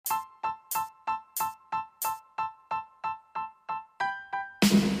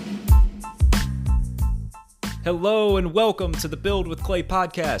Hello and welcome to the Build with Clay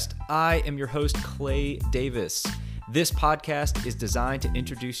podcast. I am your host, Clay Davis. This podcast is designed to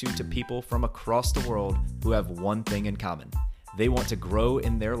introduce you to people from across the world who have one thing in common. They want to grow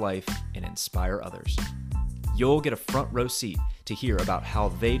in their life and inspire others. You'll get a front row seat to hear about how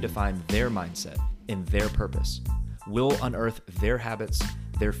they define their mindset and their purpose. We'll unearth their habits,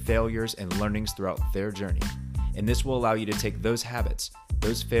 their failures, and learnings throughout their journey. And this will allow you to take those habits,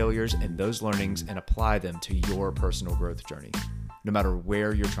 those failures, and those learnings and apply them to your personal growth journey, no matter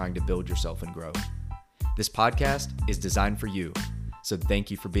where you're trying to build yourself and grow. This podcast is designed for you, so thank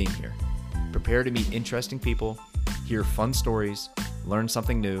you for being here. Prepare to meet interesting people, hear fun stories, learn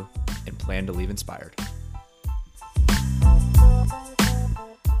something new, and plan to leave inspired.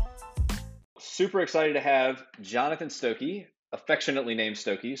 Super excited to have Jonathan Stokke, affectionately named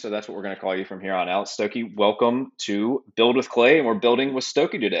Stokke, so that's what we're going to call you from here on out. Stokke, welcome to Build with Clay, and we're building with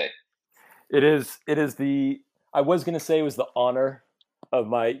Stokke today. It is I was going to say it was the honor of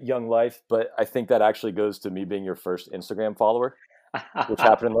my young life, but I think that actually goes to me being your first Instagram follower, which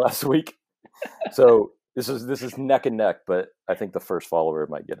happened last week. So this is neck and neck, but I think the first follower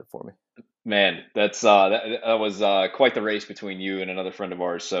might get it for me. Man, that was quite the race between you and another friend of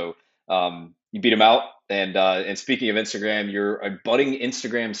ours. So you beat him out. And speaking of Instagram, you're a budding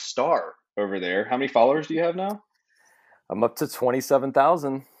Instagram star over there. How many followers do you have now? I'm up to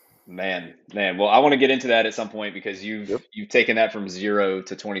 27,000. Man. Well, I want to get into that at some point because you've taken that from 0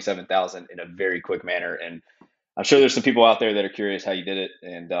 to 27,000 in a very quick manner, and I'm sure there's some people out there that are curious how you did it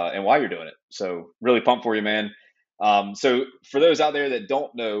and why you're doing it. So really pumped for you, man. So for those out there that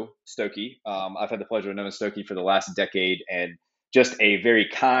don't know Stokke, I've had the pleasure of knowing Stokke for the last decade, and just a very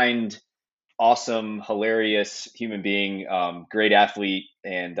kind, awesome, hilarious human being, great athlete,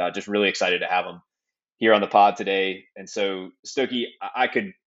 and just really excited to have him here on the pod today. And so, Stokke, I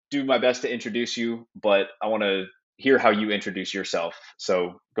could do my best to introduce you, but I want to hear how you introduce yourself.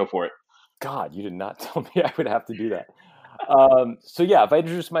 So go for it. God, you did not tell me I would have to do that. So yeah, if I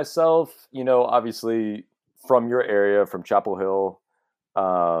introduce myself, obviously from your area, from Chapel Hill,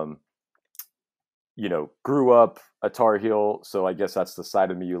 grew up a Tar Heel, so I guess that's the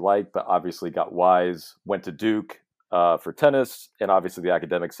side of me you like, but obviously got wise, went to Duke for tennis, and obviously the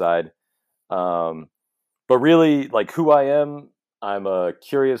academic side. But really, like who I am, I'm a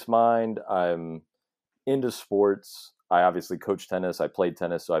curious mind. I'm into sports. I obviously coach tennis. I played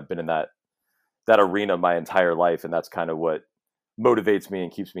tennis, so I've been in that arena my entire life, and that's kind of what motivates me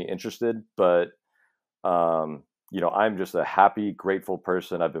and keeps me interested. But I'm just a happy, grateful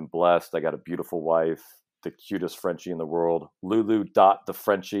person. I've been blessed. I got a beautiful wife, the cutest Frenchie in the world,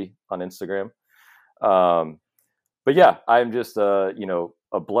 Lulu.thefrenchie on Instagram. But yeah, I'm just a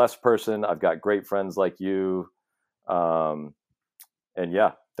blessed person. I've got great friends like you. And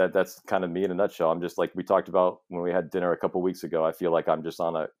yeah, that's kind of me in a nutshell. I'm just like we talked about when we had dinner a couple weeks ago. I feel like I'm just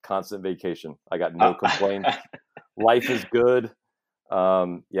on a constant vacation. I got no complaints. Life is good.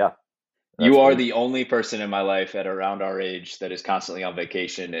 Yeah. You are the only person in my life at around our age that is constantly on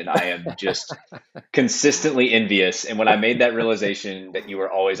vacation, and I am just consistently envious. And when I made that realization that you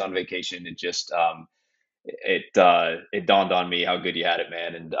were always on vacation, it just it dawned on me how good you had it,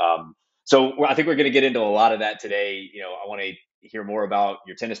 man. And so I think we're going to get into a lot of that today. I want to hear more about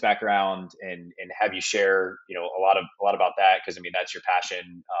your tennis background and have you share a lot about that, because I mean that's your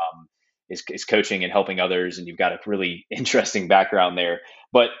passion, is coaching and helping others, and you've got a really interesting background there.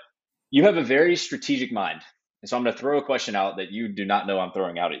 But you have a very strategic mind. And so I'm going to throw a question out that you do not know I'm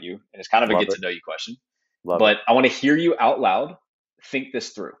throwing out at you. And it's kind of a get to know you question. But I want to hear you out loud think this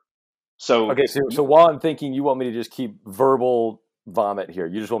through. So okay, so while I'm thinking, you want me to just keep verbal vomit here.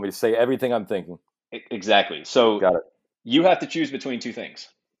 You just want me to say everything I'm thinking. Exactly. So got it. You have to choose between two things.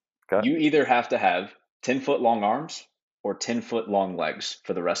 Okay. You either have to have 10-foot long arms or 10-foot long legs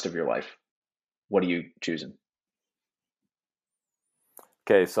for the rest of your life. What are you choosing?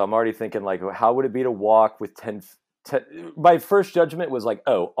 Okay, so I'm already thinking like, how would it be to walk with 10 my first judgment was like,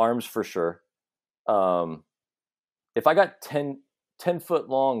 oh, arms for sure. If I got 10-foot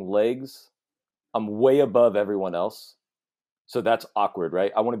long legs, I'm way above everyone else. So that's awkward,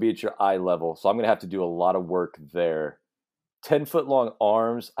 right? I want to be at your eye level. So I'm going to have to do a lot of work there. 10-foot long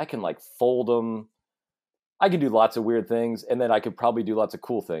arms, I can like fold them. I can do lots of weird things. And then I could probably do lots of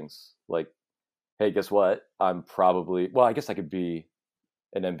cool things. Like, hey, guess what? I guess I could be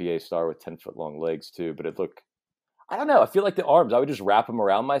an NBA star with 10-foot long legs too, but I don't know. I feel like the arms, I would just wrap them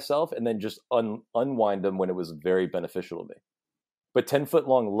around myself and then just unwind them when it was very beneficial to me. But 10-foot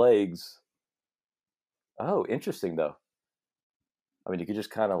long legs, oh, interesting though. I mean, you could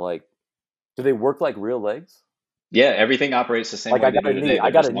just kind of like, do they work like real legs? Yeah, everything operates the same Like way they do today. I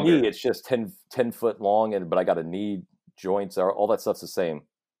They're got just a knee. longer. It's just 10 foot long, but I got a knee joints. All that stuff's the same.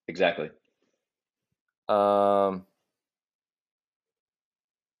 Exactly. Um,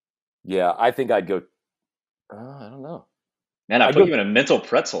 yeah, I think I'd go. I don't know. Man, I I'd put go. you in a mental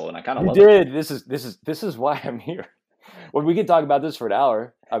pretzel, and I kind of You love it. did. This is why I'm here. Well, we could talk about this for an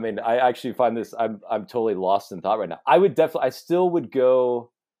hour. I mean, I actually find this. I'm totally lost in thought right now. I still would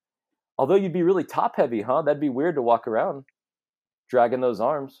go. Although you'd be really top heavy, huh? That'd be weird to walk around dragging those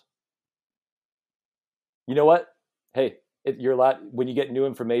arms. You know what? Hey, you're allowed when you get new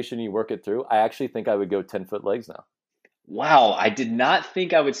information, you work it through. I actually think I would go 10 foot legs now. Wow, I did not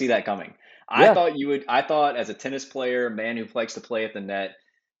think I would see that coming. I Yeah, thought you would. I thought as a tennis player, a man who likes to play at the net,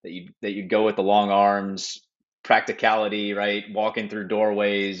 that you'd go with the long arms, practicality, right? Walking through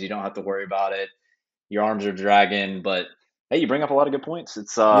doorways, you don't have to worry about it. Your arms are dragging, but hey, you bring up a lot of good points.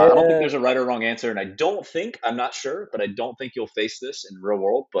 It's I don't think yeah, there's a right or wrong answer, and I'm not sure, but I don't think you'll face this in the real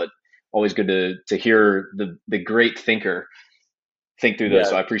world. But always good to hear the great thinker think through those. yeah.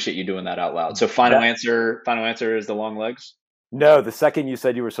 So I appreciate you doing that out loud. So That final answer is the long legs. no. The second you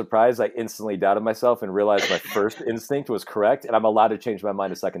said you were surprised, I instantly doubted myself and realized my first instinct was correct, and I'm allowed to change my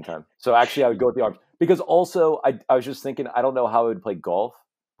mind a second time. So actually, I would go with the arms because also I was just thinking I don't know how I would play golf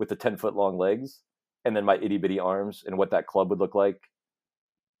with the 10 foot long legs and then my itty bitty arms and what that club would look like.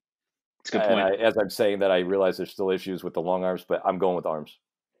 It's a good And point. as I'm saying that, I realize there's still issues with the long arms, but I'm going with arms.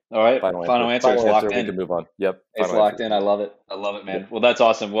 All right, Final final answer. answer. It's Final answer. locked We can in. move on. Yep. It's Final answer. locked in. I love it. I love it, Yep. man. Well, that's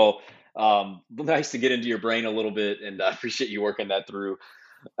awesome. Well, nice to get into your brain a little bit, and I appreciate you working that through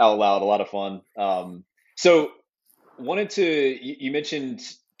out loud. A lot of fun. So wanted to. You mentioned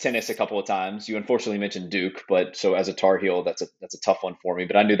tennis a couple of times. You unfortunately mentioned Duke, but so as a Tar Heel, that's a tough one for me.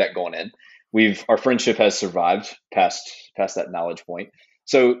 But I knew that going in. Our friendship has survived past that knowledge point.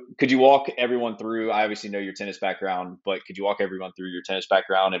 So could you walk everyone through? I obviously know your tennis background, but could you walk everyone through your tennis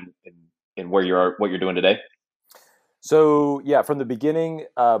background and what you're doing today? So yeah, from the beginning,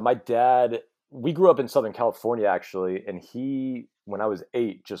 my dad. We grew up in Southern California actually, and he, when I was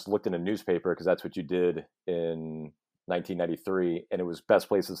 8, just looked in a newspaper because that's what you did in 1993, and it was best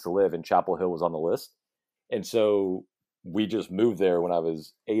places to live, and Chapel Hill was on the list, and so we just moved there when I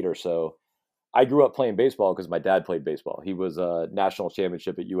was 8 or so. I grew up playing baseball because my dad played baseball. He was a national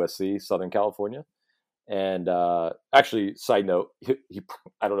championship at USC, Southern California. And actually, side note,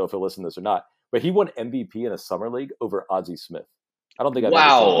 I don't know if he'll listen to this or not, but he won MVP in a summer league over Ozzie Smith. I don't think I've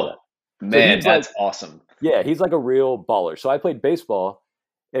ever told you that. Wow, So man, he's like, that's awesome. yeah, he's like a real baller. So I played baseball,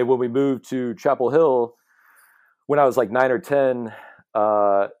 and when we moved to Chapel Hill, when I was like 9 or 10,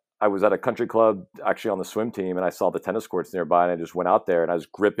 I was at a country club actually on the swim team, and I saw the tennis courts nearby, and I just went out there and I was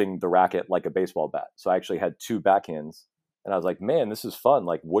gripping the racket like a baseball bat. So I actually had 2 backhands, and I was like, man, this is fun.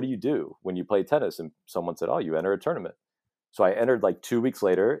 Like, what do you do when you play tennis? And someone said, oh, you enter a tournament. So I entered like 2 weeks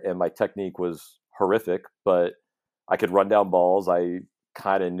later, and my technique was horrific, but I could run down balls. I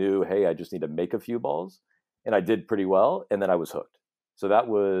kind of knew, hey, I just need to make a few balls, and I did pretty well, and then I was hooked. So that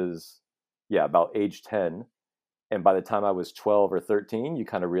was, yeah, about age 10. And by the time I was 12 or 13, you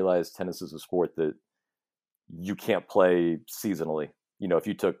kind of realize tennis is a sport that you can't play seasonally. You know, if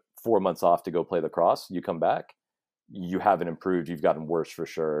you took 4 months off to go play lacrosse, you come back, you haven't improved, you've gotten worse for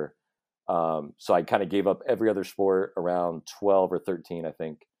sure. So I kind of gave up every other sport around 12 or 13, I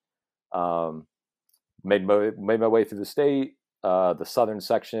think. Um, made my way through the state, the southern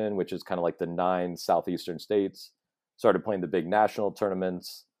section, which is kind of like the 9 southeastern states. Started playing the big national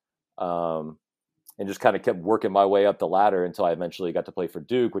tournaments. And just kind of kept working my way up the ladder until I eventually got to play for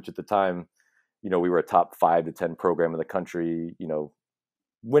Duke, which at the time, we were a top 5 to 10 program in the country,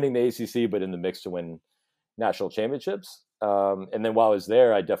 winning the ACC, but in the mix to win national championships. And then while I was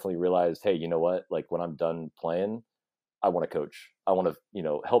there, I definitely realized, hey, you know what? Like when I'm done playing, I want to coach. I want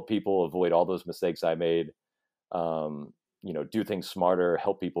to, help people avoid all those mistakes I made, do things smarter,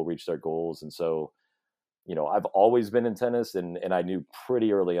 help people reach their goals. And so, I've always been in tennis, and I knew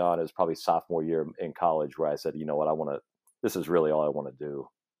pretty early on, it was probably sophomore year in college, where I said, you know what, this is really all I want to do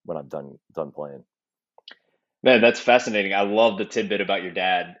when I'm done playing. Man, that's fascinating. I love the tidbit about your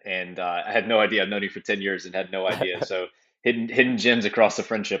dad, and I had no idea. I've known you for 10 years and had no idea. So hidden gems across the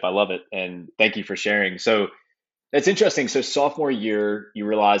friendship. I love it, and thank you for sharing. So that's interesting. So sophomore year, you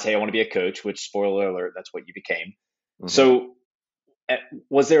realize, hey, I want to be a coach. Which, spoiler alert, that's what you became. hmm So uh,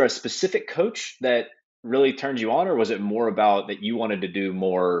 was there a specific coach that really turned you on, or was it more about that you wanted to do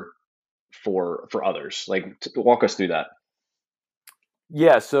more for others? Like, walk us through that.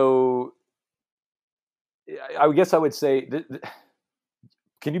 Yeah. So I guess I would say,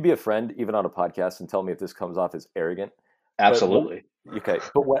 can you be a friend even on a podcast and tell me if this comes off as arrogant? But Absolutely. Okay,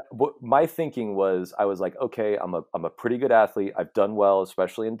 but what my thinking was, I was like, okay, I'm a pretty good athlete. I've done well,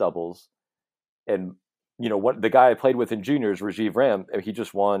 especially in doubles. And what the guy I played with in juniors, Rajiv Ram, he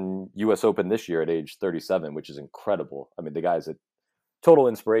just won U.S. Open this year at age 37, which is incredible. I mean, the guy's a total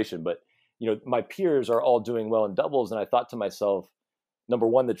inspiration. But my peers are all doing well in doubles, and I thought to myself, number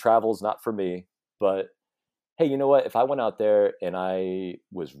one, the travel's not for me. But hey, you know what? If I went out there and I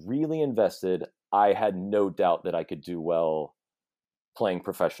was really invested, I had no doubt that I could do well playing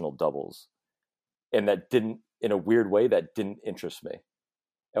professional doubles. And that didn't, in a weird way, that didn't interest me.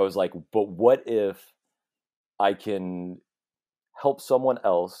 I was like, but what if I can help someone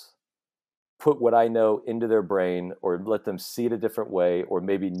else put what I know into their brain, or let them see it a different way, or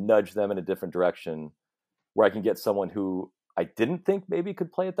maybe nudge them in a different direction, where I can get someone who I didn't think maybe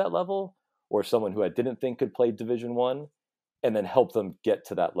could play at that level, or someone who I didn't think could play Division I, and then help them get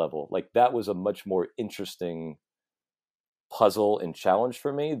to that level. Like, that was a much more interesting puzzle and challenge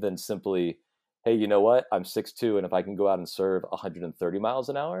for me than simply, hey, you know what? I'm 6'2", and if I can go out and serve 130 miles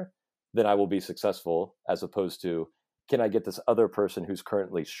an hour, then I will be successful, as opposed to, can I get this other person who's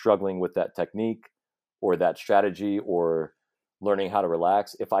currently struggling with that technique or that strategy or learning how to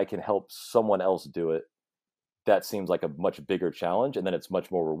relax? If I can help someone else do it, that seems like a much bigger challenge, and then it's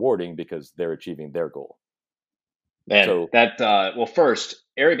much more rewarding because they're achieving their goal. Man, So, well, first,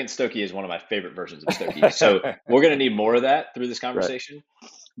 arrogant Stokke is one of my favorite versions of Stokke. So we're going to need more of that through this conversation.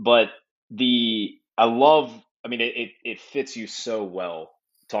 Right. But it fits you so well,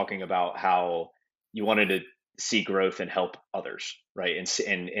 talking about how you wanted to see growth and help others, right?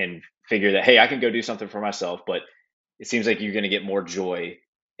 And figure that, hey, I can go do something for myself, but it seems like you're going to get more joy,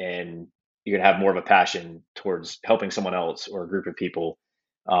 and you're going to have more of a passion towards helping someone else or a group of people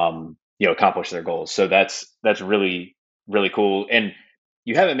accomplish their goals. So that's really, really cool. And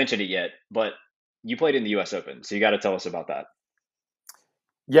you haven't mentioned it yet, but you played in the US Open. So you got to tell us about that.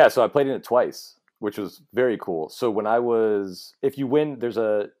 Yeah, so I played in it twice, which was very cool. So if you win, there's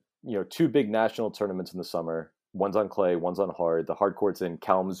two big national tournaments in the summer. One's on clay, one's on hard. The hard court's in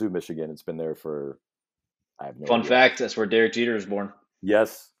Kalamazoo, Michigan. It's been there for, I have no Fun idea. fact, that's where Derek Jeter was born.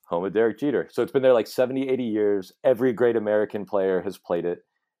 Yes, home of Derek Jeter. So it's been there like 70, 80 years. Every great American player has played it.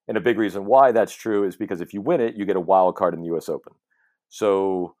 And a big reason why that's true is because if you win it, you get a wild card in the US Open.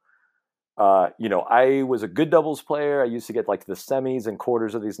 So, I was a good doubles player. I used to get like the semis and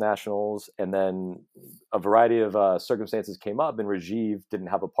quarters of these nationals. And then a variety of circumstances came up, and Rajiv didn't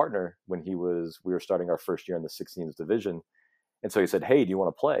have a partner when we were starting our first year in the 16s division. And so he said, hey, do you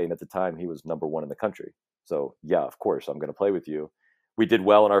want to play? And at the time he was number one in the country. So yeah, of course, I'm going to play with you. We did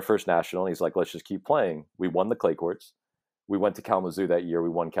well in our first national. And he's like, let's just keep playing. We won the clay courts. We went to Kalamazoo that year. We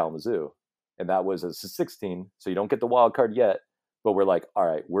won Kalamazoo. And that was as a 16. So you don't get the wild card yet. But we're like, all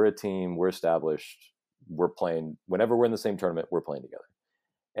right, we're a team. We're established. We're playing. Whenever we're in the same tournament, we're playing together.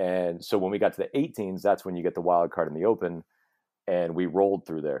 And so when we got to the 18s, that's when you get the wild card in the Open. And we rolled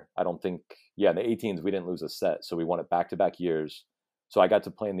through there. In the 18s, we didn't lose a set. So we won it back-to-back years. So I got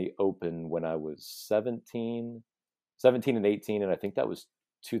to play in the Open when I was 17 and 18. And I think that was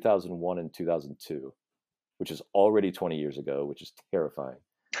 2001 and 2002, which is already 20 years ago, which is terrifying.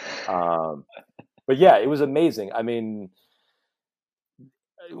 But yeah, it was amazing. I mean,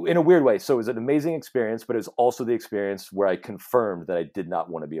 in a weird way. So it was an amazing experience, but it was also the experience where I confirmed that I did not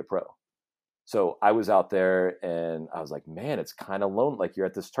want to be a pro. So I was out there and I was like, man, it's kind of lonely. Like, you're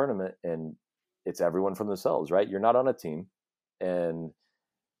at this tournament and it's everyone from themselves, right? You're not on a team and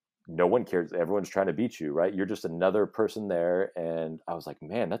no one cares. Everyone's trying to beat you, right? You're just another person there. And I was like,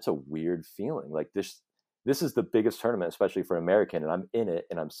 man, that's a weird feeling. Like, this is the biggest tournament, especially for an American. And I'm in it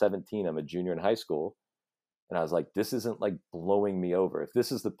and I'm 17. I'm a junior in high school. And I was like, this isn't like blowing me over. If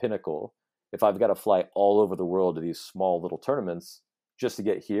this is the pinnacle, if I've got to fly all over the world to these small little tournaments just to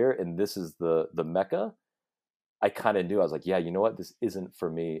get here, and this is the Mecca, I kind of knew. I was like, yeah, you know what? This isn't for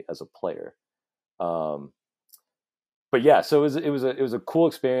me as a player. But yeah, so it was a cool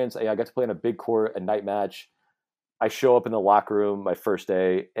experience. I got to play in a big court, a night match. I show up in the locker room my first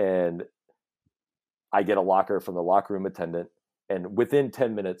day, and I get a locker from the locker room attendant. And within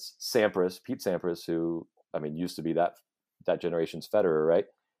 10 minutes, Pete Sampras, who used to be that generation's Federer, right?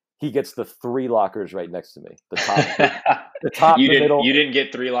 He gets the 3 lockers right next to me. The top, the middle. You didn't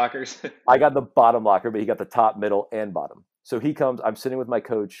get 3 lockers? I got the bottom locker, but he got the top, middle, and bottom. So he comes, I'm sitting with my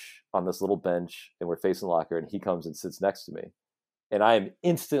coach on this little bench, and we're facing the locker, and he comes and sits next to me. And I am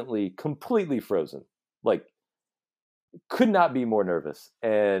instantly completely frozen. Like, could not be more nervous.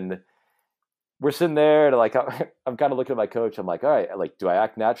 And we're sitting there and like, I'm kind of looking at my coach. I'm like, all right, like, do I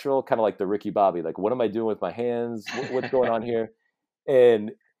act natural? Kind of like the Ricky Bobby, like, what am I doing with my hands? What's going on here? And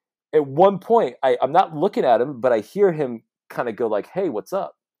at one point I'm not looking at him, but I hear him kind of go like, "Hey, what's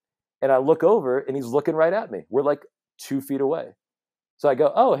up?" And I look over and he's looking right at me. We're like 2 feet away. So I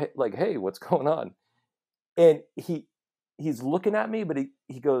go, "Oh, hey, what's going on?" And he's looking at me, but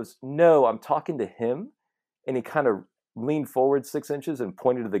he goes, "No, I'm talking to him." And he kind of leaned forward 6 inches and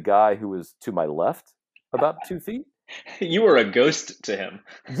pointed to the guy who was to my left about 2 feet. You were a ghost to him.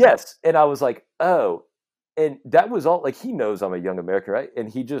 Yes. And I was like, "Oh." And that was all. Like, he knows I'm a young American, right?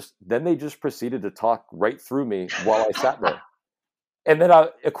 And then they just proceeded to talk right through me while I sat there. And then I'm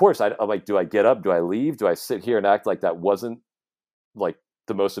like, do I get up? Do I leave? Do I sit here and act like that wasn't like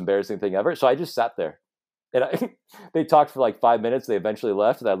the most embarrassing thing ever? So I just sat there, and they talked for like 5 minutes. They eventually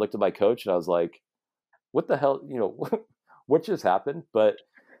left, and I looked at my coach and I was like, what the hell, what just happened? But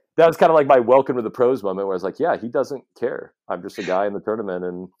that was kind of like my welcome to the pros moment where I was like, yeah, he doesn't care. I'm just a guy in the tournament,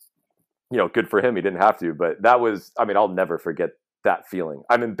 and good for him. He didn't have to, but I'll never forget that feeling.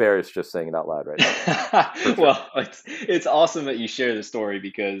 I'm embarrassed just saying it out loud right now. Sure. Well, it's awesome that you share the story,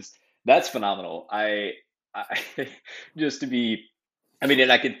 because that's phenomenal. I just to be,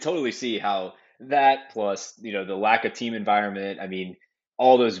 and I could totally see how that plus, the lack of team environment,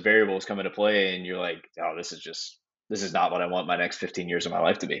 all those variables come into play, and you're like, oh, this is not what I want my next 15 years of my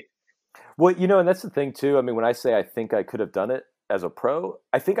life to be. Well, and that's the thing too. When I say I think I could have done it as a pro,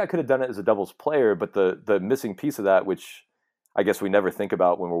 I think I could have done it as a doubles player, but the missing piece of that, which I guess we never think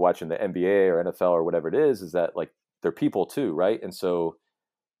about when we're watching the NBA or NFL or whatever it is that like they're people too, right? And so,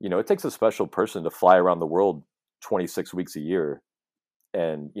 it takes a special person to fly around the world 26 weeks a year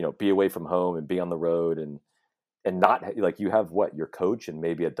and, be away from home and be on the road and not like you have your coach and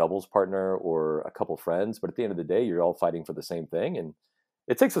maybe a doubles partner or a couple friends, but at the end of the day, you're all fighting for the same thing. And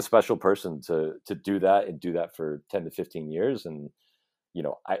it takes a special person to do that and do that for 10 to 15 years. And,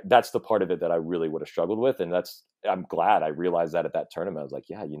 that's the part of it that I really would have struggled with. And I'm glad I realized that at that tournament. I was like,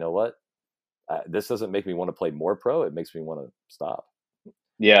 yeah, you know what? This doesn't make me want to play more pro. It makes me want to stop.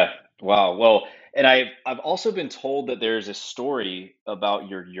 Yeah. Wow. Well, and I've also been told that there's a story about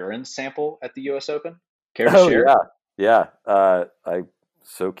your urine sample at the US Open. Care to share? Yeah. I'm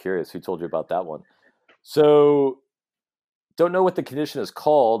so curious. Who told you about that one? So don't know what the condition is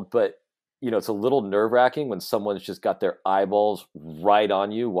called, but it's a little nerve-wracking when someone's just got their eyeballs right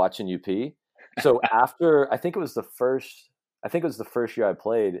on you watching you pee. So after, I think it was the first year I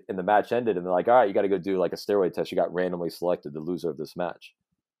played and the match ended and they're like, all right, you got to go do like a steroid test. You got randomly selected the loser of this match.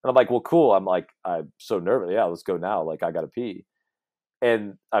 And I'm like, well, cool. I'm like, I'm so nervous. Yeah, let's go now. Like, I got to pee.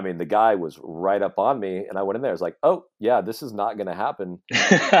 And the guy was right up on me and I went in there. I was like, oh yeah, this is not going to happen.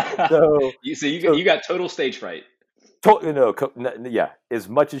 So you got total stage fright. Yeah, as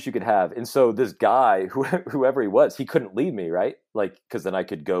much as you could have. And so this guy, whoever he was, he couldn't leave me, right? Like, because then I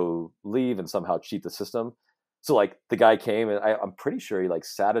could go leave and somehow cheat the system. So like the guy came and I'm pretty sure he like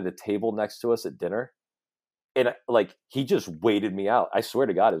sat at a table next to us at dinner. And like he just waited me out. I swear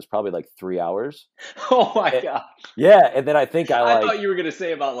to God, it was probably like 3 hours. Oh my God. Yeah, and then I think I thought you were gonna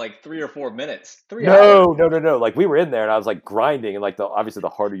say about like 3 or 4 minutes. 3 hours. No. Like we were in there and I was like grinding and like obviously the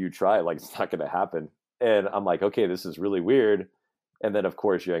harder you try, like it's not gonna happen. And I'm like, okay, this is really weird. And then of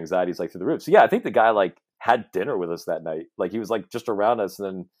course your anxiety's like through the roof. So yeah, I think the guy like had dinner with us that night. Like he was like just around us, and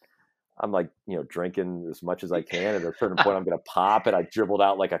then I'm like, drinking as much as I can. At a certain point, I'm gonna pop, and I dribbled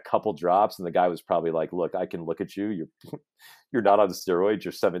out like a couple drops, and the guy was probably like, "Look, I can look at you. You're not on steroids.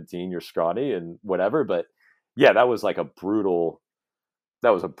 You're 17. You're scrawny, and whatever." But yeah, that was a brutal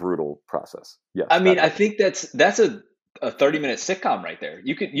process. Yeah, I think that's a 30-minute sitcom right there.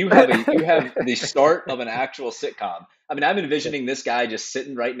 You have the start of an actual sitcom. I'm envisioning this guy just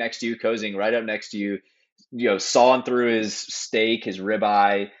sitting right next to you, cozying right up next to you, sawing through his steak, his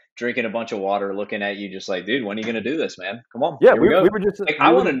ribeye, drinking a bunch of water, looking at you, just like, dude, when are you gonna do this, man? Come on. Yeah, we were just.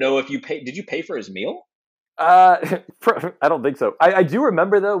 I want to know if you paid. Did you pay for his meal? I don't think so. I do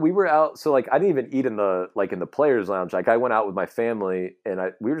remember though, we were out, so like I didn't even eat in the players lounge. Like I went out with my family and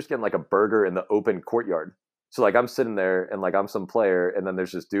we were just getting like a burger in the open courtyard. So like I'm sitting there and like I'm some player, and then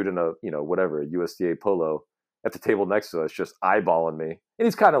there's this dude in a a USDA polo at the table next to us just eyeballing me, and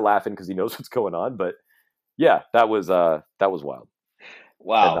he's kind of laughing because he knows what's going on. But yeah, that was wild.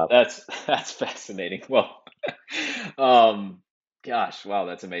 Wow, that's fascinating. Well, gosh, wow,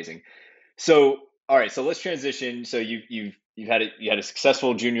 that's amazing. So, all right, so let's transition. So you had a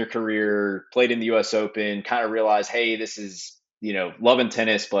successful junior career, played in the U.S. Open, kind of realized, hey, this is loving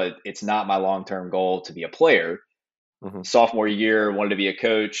tennis, but it's not my long-term goal to be a player. Mm-hmm. Sophomore year, wanted to be a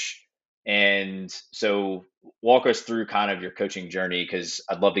coach, and so walk us through kind of your coaching journey, because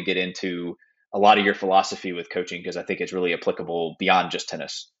I'd love to get into a lot of your philosophy with coaching, because I think it's really applicable beyond just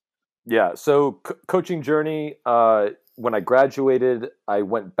tennis. Yeah. So coaching journey, when I graduated, I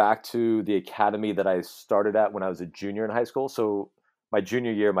went back to the academy that I started at when I was a junior in high school. So my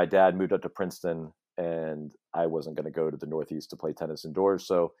junior year, my dad moved up to Princeton, and I wasn't going to go to the Northeast to play tennis indoors.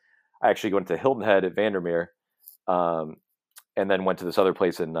 So I actually went to Hilton Head at Vandermeer, um, and then went to this other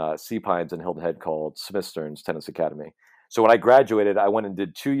place in Sea Pines in Hilton Head called Smith Stearns Tennis Academy. So when I graduated, I went and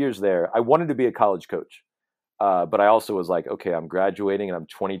did 2 years there. I wanted to be a college coach, but I also was like, okay, I'm graduating and I'm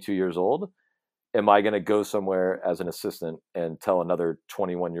 22 years old. Am I going to go somewhere as an assistant and tell another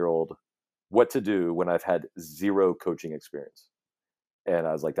 21-year-old what to do when I've had zero coaching experience? And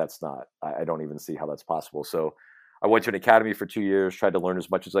I was like, that's not, I don't even see how that's possible. So I went to an academy for 2 years, tried to learn as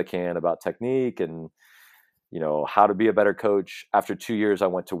much as I can about technique and, how to be a better coach. After 2 years, I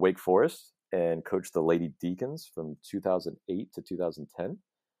went to Wake Forest and coached the Lady Deacons from 2008 to 2010.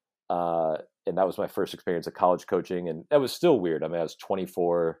 And that was my first experience of college coaching. And that was still weird. I mean, I was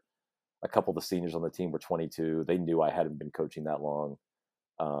 24. A couple of the seniors on the team were 22. They knew I hadn't been coaching that long.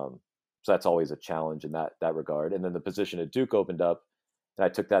 So that's always a challenge in that regard. And then the position at Duke opened up, and I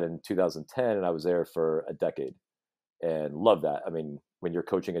took that in 2010, and I was there for a decade and loved that. I mean, when you're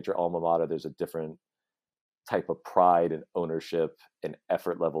coaching at your alma mater, there's a different type of pride and ownership and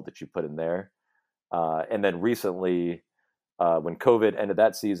effort level that you put in there. And then recently, when COVID ended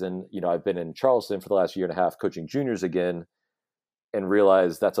that season, I've been in Charleston for the last year and a half coaching juniors again, and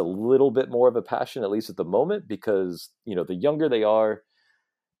realized that's a little bit more of a passion, at least at the moment, because, the younger they are,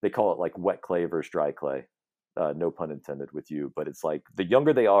 they call it like wet clay versus dry clay. No pun intended with you, but it's like the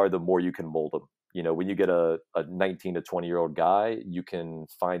younger they are, the more you can mold them. When you get a 19 to 20-year-old guy, you can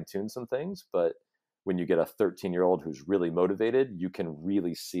fine tune some things, but when you get a 13-year-old who's really motivated, you can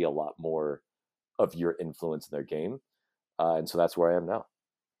really see a lot more of your influence in their game. And so that's where I am now.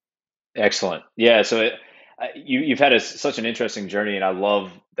 Excellent. Yeah. So you've had such an interesting journey, and I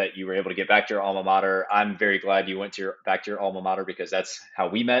love that you were able to get back to your alma mater. I'm very glad you went back to your alma mater, because that's how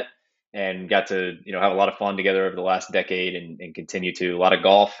we met and got to have a lot of fun together over the last decade, and continue to a lot of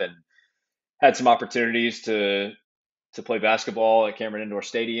golf, and had some opportunities to play basketball at Cameron Indoor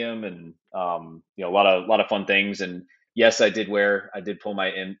Stadium, and a lot of fun things. And yes, I did pull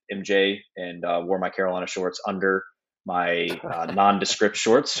my MJ, and wore my Carolina shorts under my nondescript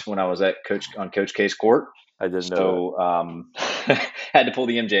shorts when I was on Coach K's court. I didn't know. So had to pull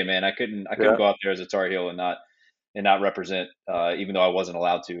the MJ, man. I couldn't go out there as a Tar Heel and not represent, even though I wasn't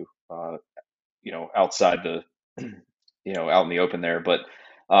allowed to, outside the, out in the open there. But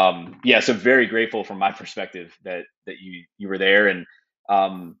so very grateful from my perspective that you were there. And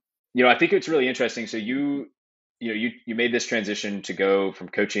I think it's really interesting. So you made this transition to go from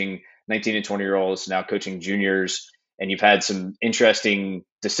coaching 19 and 20-year-olds to now coaching juniors, and you've had some interesting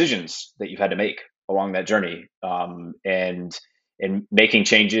decisions that you've had to make along that journey, and making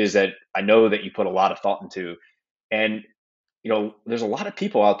changes that I know that you put a lot of thought into. And there's a lot of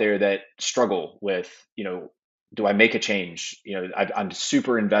people out there that struggle with, do I make a change? I'm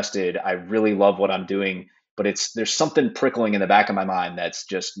super invested. I really love what I'm doing, but there's something prickling in the back of my mind that's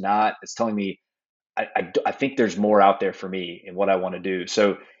just not. It's telling me I think there's more out there for me and what I want to do.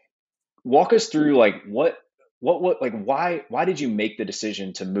 So walk us through, like, what like why did you make the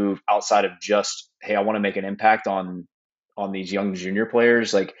decision to move outside of just, hey, I want to make an impact on these young junior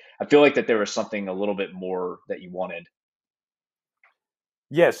players? Like, I feel like that there was something a little bit more that you wanted.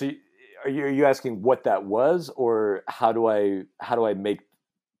 Yeah. So are you asking what that was, or how do I make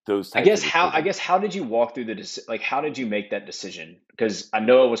those types I guess how did you walk through how did you make that decision? Because I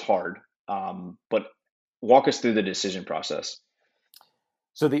know it was hard, but walk us through the decision process.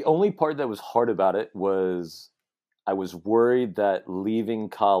 So the only part that was hard about it was I was worried that leaving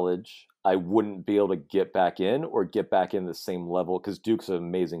college, I wouldn't be able to get back in the same level, because Duke's an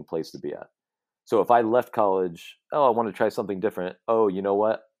amazing place to be at. So if I left college, I want to try something different. Oh, you know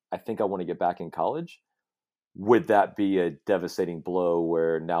what? I think I want to get back in college. Would that be a devastating blow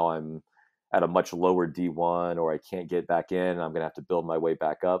where now I'm at a much lower D1, or I can't get back in, and I'm going to have to build my way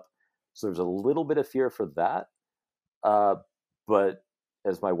back up? So there's a little bit of fear for that. But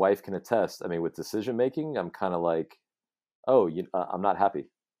as my wife can attest, I mean, with decision making, I'm kind of like, I'm not happy.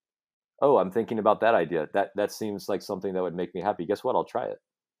 Oh, I'm thinking about that idea. That seems like something that would make me happy. Guess what? I'll try it.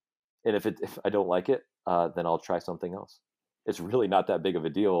 And if I don't like it, then I'll try something else. It's really not that big of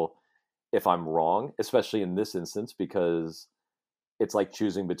a deal if I'm wrong, especially in this instance, because it's like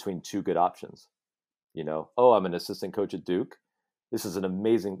choosing between two good options. I'm an assistant coach at Duke. This is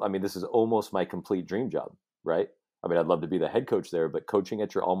this is almost my complete dream job, right? I mean, I'd love to be the head coach there, but coaching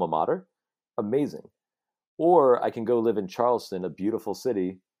at your alma mater, amazing. Or I can go live in Charleston, a beautiful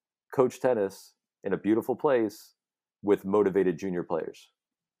city, coach tennis in a beautiful place with motivated junior players.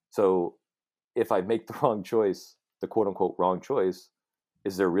 So if I make the wrong choice, the quote unquote wrong choice,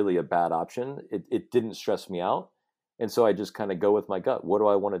 is there really a bad option? It didn't stress me out. And so I just kind of go with my gut. What do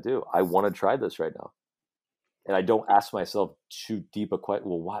I want to do? I want to try this right now. And I don't ask myself too deep a question.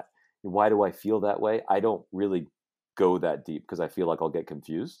 Well, why do I feel that way? I don't really go that deep because I feel like I'll get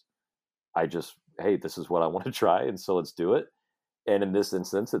confused. I just, hey, this is what I want to try. And so let's do it. And in this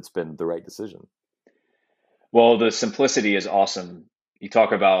instance, it's been the right decision. Well, the simplicity is awesome. You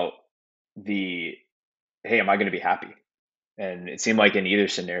talk about the, hey, am I going to be happy? And it seemed like in either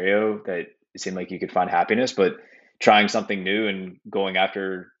scenario that it seemed like you could find happiness, but trying something new and going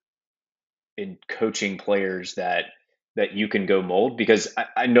after in coaching players that you can go mold, because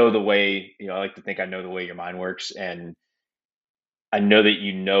I know the way, I like to think I know the way your mind works, and I know that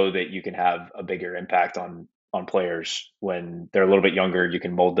you can have a bigger impact on players when they're a little bit younger. You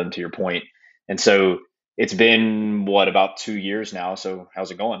can mold them to your point. And so it's been what, about 2 years now. So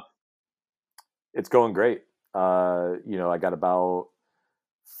how's it going? It's going great. I got about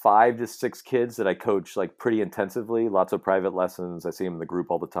 5 to 6 kids that I coach like pretty intensively, lots of private lessons. I see them in the group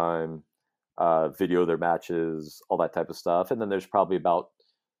all the time, video their matches, all that type of stuff. And then there's probably about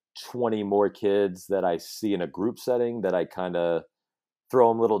 20 more kids that I see in a group setting that I kind of throw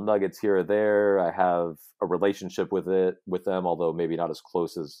them little nuggets here or there. I have a relationship with them, although maybe not as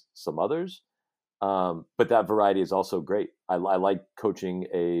close as some others. But that variety is also great. I like coaching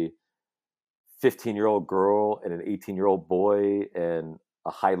a 15-year-old girl and an 18-year-old boy and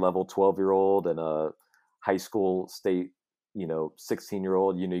a high-level 12-year-old and a high school state,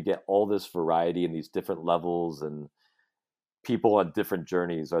 16-year-old. You get all this variety and these different levels and people on different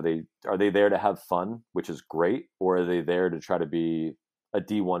journeys. Are they there to have fun, which is great, or are they there to try to be a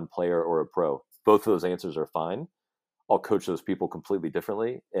D1 player or a pro? Both of those answers are fine. I'll coach those people completely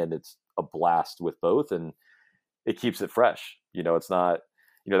differently, and it's a blast with both, and it keeps it fresh. It's not,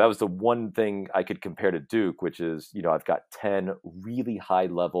 that was the one thing I could compare to Duke, which is, I've got 10 really high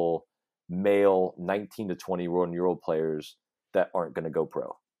level male 19 to 21-year-old players that aren't going to go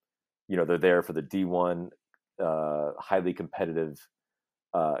pro. They're there for the D1, highly competitive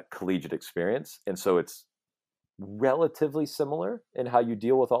collegiate experience. And so it's relatively similar in how you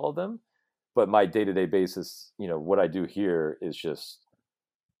deal with all of them. But my day-to-day basis, what I do here is just,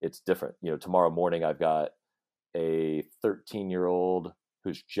 it's different. Tomorrow morning, I've got a 13-year-old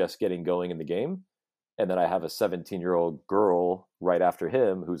who's just getting going in the game. And then I have a 17-year-old girl right after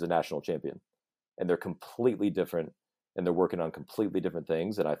him who's a national champion. And they're completely different, and they're working on completely different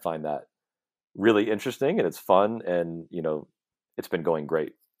things. And I find that really interesting, and it's fun, and it's been going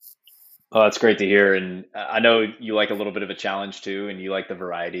great. Oh, that's great to hear. And I know you like a little bit of a challenge too, and you like the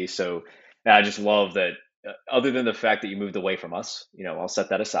variety. So and I just love that. Other than the fact that you moved away from us, I'll set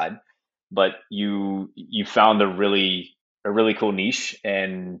that aside. But you found a really cool niche,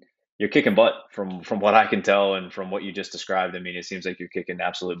 and you're kicking butt from what I can tell, and from what you just described. I mean, it seems like you're kicking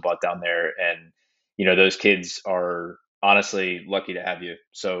absolute butt down there, and those kids are honestly lucky to have you.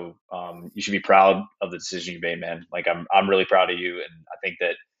 So you should be proud of the decision you made, man. Like I'm really proud of you, and I think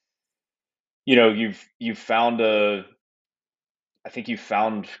that you've found I think you've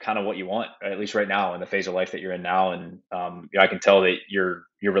found kind of what you want, at least right now in the phase of life that you're in now. And I can tell that you're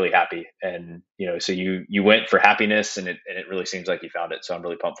really happy, and so you went for happiness, and it really seems like you found it. So I'm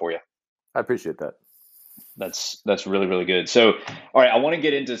really pumped for you. I appreciate that. That's really, really good. So, all right, I want to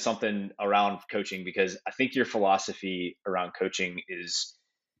get into something around coaching, because I think your philosophy around coaching is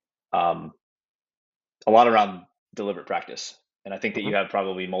um, a lot around deliberate practice. And I think that Mm-hmm. you have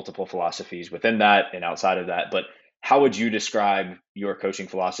probably multiple philosophies within that and outside of that. But how would you describe your coaching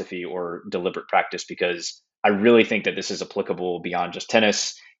philosophy or deliberate practice? Because I really think that this is applicable beyond just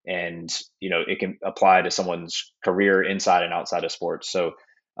tennis, and it can apply to someone's career inside and outside of sports. So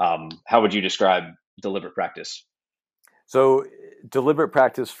how would you describe deliberate practice? So deliberate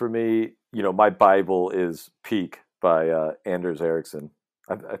practice for me, my Bible is Peak by Anders Ericsson.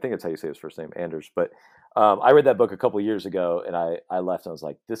 I think that's how you say his first name, Anders. But I read that book a couple of years ago, and I left and I was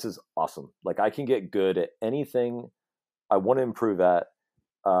like, this is awesome. Like, I can get good at anything I want to improve at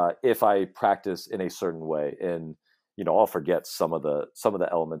if I practice in a certain way. And I'll forget some of the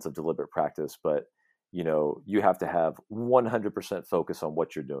elements of deliberate practice, but you have to have 100% focus on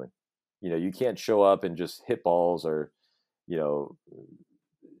what you're doing. You can't show up and just hit balls, or you know,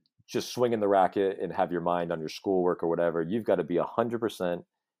 just swinging the racket and have your mind on your schoolwork or whatever. You've got to be 100%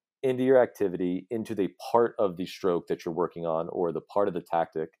 into your activity, into the part of the stroke that you're working on, or the part of the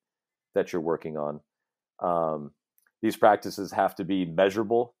tactic that you're working on. These practices have to be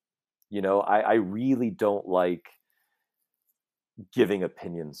measurable. I really don't like giving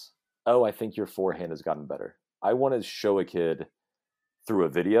opinions. Oh, I think your forehand has gotten better. I want to show a kid through a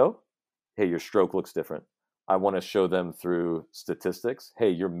video, hey, your stroke looks different. I want to show them through statistics. Hey,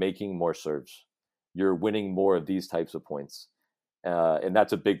 you're making more serves. You're winning more of these types of points. And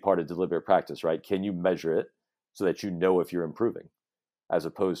that's a big part of deliberate practice, right? Can you measure it so that you know if you're improving, as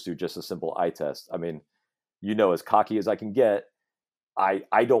opposed to just a simple eye test? I mean, as cocky as I can get,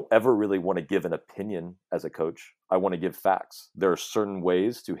 I don't ever really want to give an opinion as a coach. I want to give facts. There are certain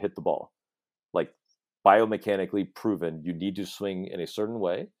ways to hit the ball, like biomechanically proven. You need to swing in a certain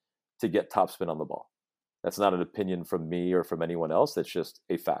way to get topspin on the ball. That's not an opinion from me or from anyone else. That's just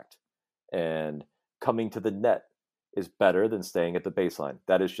a fact. And coming to the net is better than staying at the baseline.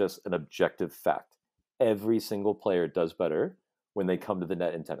 That is just an objective fact. Every single player does better when they come to the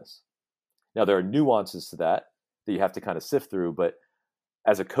net in tennis. Now, there are nuances to that you have to kind of sift through, but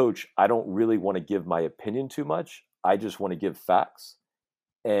as a coach, I don't really want to give my opinion too much. I just want to give facts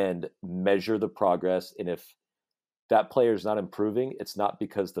and measure the progress. And if that player is not improving, it's not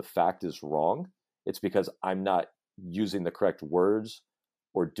because the fact is wrong. It's because I'm not using the correct words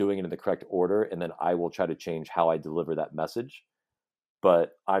or doing it in the correct order. And then I will try to change how I deliver that message.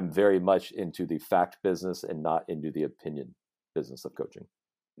 But I'm very much into the fact business and not into the opinion business of coaching.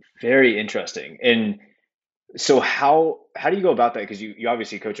 Very interesting. And so how do you go about that? Because you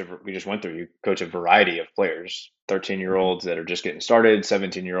obviously we just went through, you coach a variety of players, 13-year-olds that are just getting started,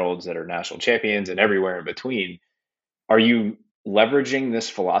 17-year-olds that are national champions, and everywhere in between. Are you leveraging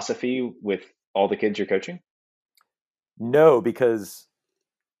this philosophy with all the kids you're coaching? No, because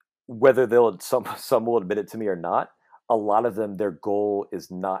whether some will admit it to me or not, a lot of them, their goal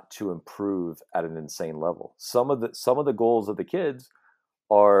is not to improve at an insane level. Some of the goals of the kids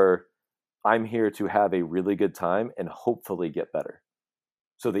are, I'm here to have a really good time and hopefully get better.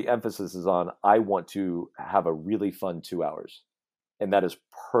 So the emphasis is on, I want to have a really fun 2 hours. And that is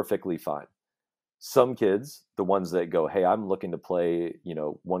perfectly fine. Some kids, the ones that go, hey, I'm looking to play,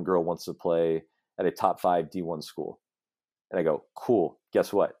 one girl wants to play at a top 5 D1 school. And I go, cool,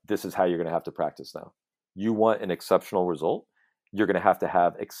 guess what? This is how you're going to have to practice now. You want an exceptional result, you're going to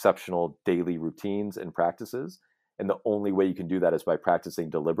have exceptional daily routines and practices. And the only way you can do that is by practicing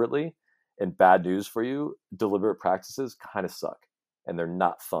deliberately. And bad news for you, deliberate practices kind of suck and they're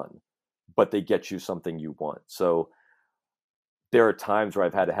not fun, but they get you something you want. So there are times where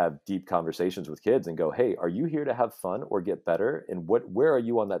I've had to have deep conversations with kids and go, hey, are you here to have fun or get better? And where are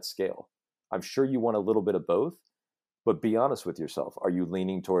you on that scale? I'm sure you want a little bit of both, but be honest with yourself. Are you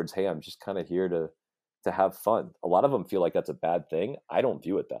leaning towards, hey, I'm just kind of here to have fun? A lot of them feel like that's a bad thing. I don't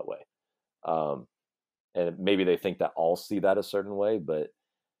view it that way. And maybe they think that I'll see that a certain way, but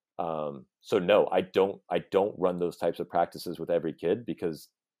so no, I don't run those types of practices with every kid, because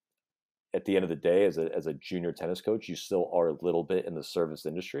at the end of the day, as a junior tennis coach, you still are a little bit in the service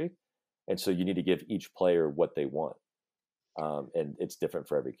industry. And so you need to give each player what they want. And it's different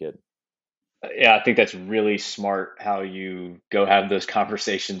for every kid. Yeah, I think that's really smart how you go have those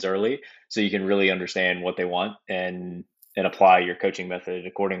conversations early so you can really understand what they want and apply your coaching method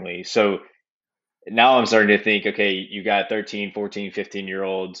accordingly. So now I'm starting to think, okay, you got 13, 14,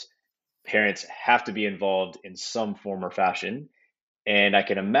 15-year-olds. Parents have to be involved in some form or fashion. And I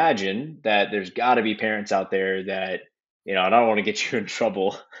can imagine that there's got to be parents out there that, I don't want to get you in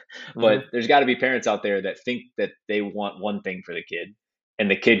trouble, but there's got to be parents out there that think that they want one thing for the kid. And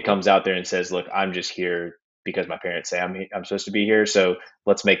the kid comes out there and says, look, I'm just here because my parents say I'm supposed to be here. So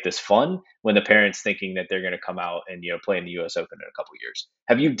let's make this fun, when the parents thinking that they're going to come out and, play in the US Open in a couple of years.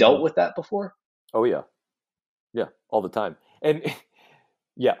 Have you dealt with that before? Oh yeah. Yeah. All the time. And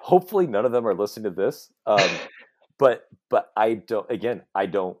yeah, hopefully none of them are listening to this. But I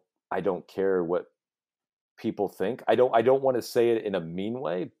don't care what people think. I don't want to say it in a mean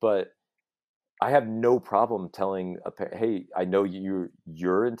way, but I have no problem telling a parent, hey, I know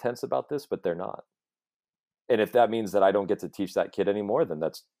you're intense about this, but they're not. And if that means that I don't get to teach that kid anymore, then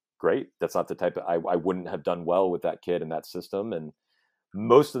that's great. That's not the type of, I wouldn't have done well with that kid in that system. And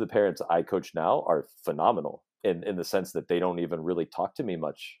most of the parents I coach now are phenomenal in the sense that they don't even really talk to me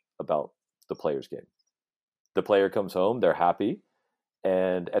much about the player's game. The player comes home, they're happy.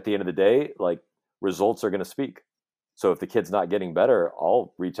 And at the end of the day, like, results are going to speak. So if the kid's not getting better,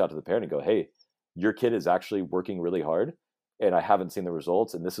 I'll reach out to the parent and go, hey, your kid is actually working really hard and I haven't seen the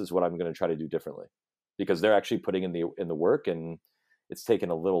results. And this is what I'm going to try to do differently, because they're actually putting in the work, and it's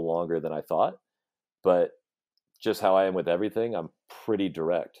taken a little longer than I thought. But just how I am with everything, I'm pretty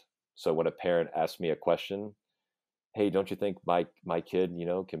direct. So when a parent asks me a question, hey, don't you think my kid,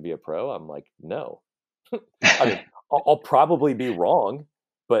 can be a pro? I'm like, no. I mean, I'll probably be wrong,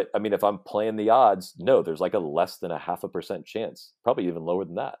 but I mean, if I'm playing the odds, no, there's like a less than 0.5% chance, probably even lower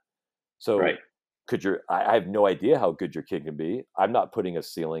than that. So right. I have no idea how good your kid can be. I'm not putting a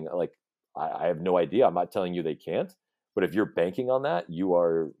ceiling. Like, I have no idea. I'm not telling you they can't, but if you're banking on that,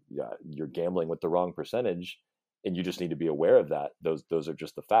 you're gambling with the wrong percentage, and you just need to be aware of that. Those are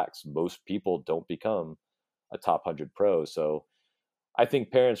just the facts. Most people don't become a top 100 pro. So I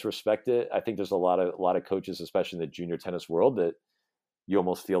think parents respect it. I think there's a lot of coaches, especially in the junior tennis world, that you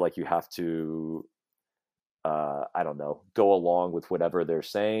almost feel like you have to, I don't know, go along with whatever they're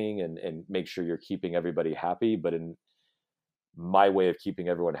saying and make sure you're keeping everybody happy. But in my way of keeping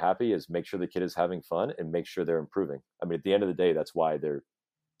everyone happy is make sure the kid is having fun and make sure they're improving. I mean, at the end of the day, that's why they're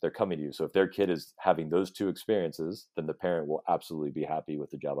coming to you. So if their kid is having those two experiences, then the parent will absolutely be happy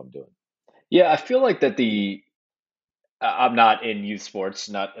with the job I'm doing. Yeah, I feel like that I'm not in youth sports,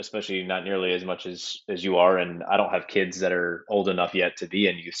 not nearly as much as you are, and I don't have kids that are old enough yet to be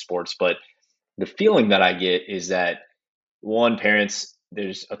in youth sports. But the feeling that I get is that one, parents,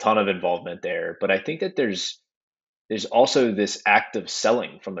 there's a ton of involvement there, but I think that there's also this act of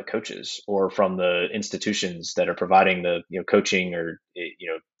selling from the coaches or from the institutions that are providing the coaching or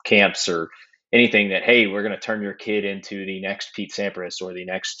camps or anything, that hey, we're going to turn your kid into the next Pete Sampras or the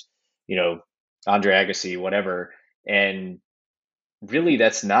next you know Andre Agassi, whatever. And really,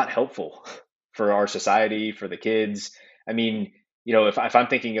 that's not helpful for our society, for the kids. I mean, if I'm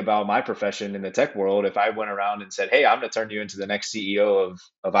thinking about my profession in the tech world, if I went around and said, hey, I'm going to turn you into the next CEO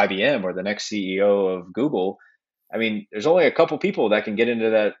of IBM or the next CEO of Google, I mean, there's only a couple people that can get into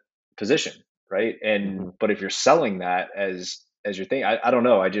that position, right? Mm-hmm. But if you're selling that as your thing, I don't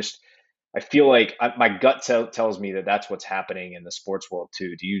know. I feel like my gut tells me that that's what's happening in the sports world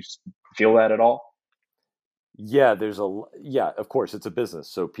too. Do you feel that at all? Yeah, yeah, of course, it's a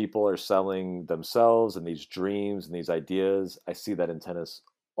business. So people are selling themselves and these dreams and these ideas. I see that in tennis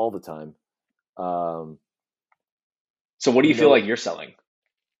all the time. Um, So what do you you feel know, like you're selling?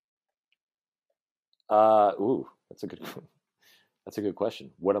 ooh, that's a good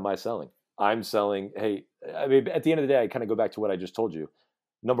question. What am I selling? I'm selling, hey, I mean, at the end of the day, I kind of go back to what I just told you.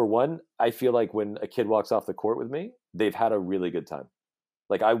 Number one, I feel like when a kid walks off the court with me, they've had a really good time.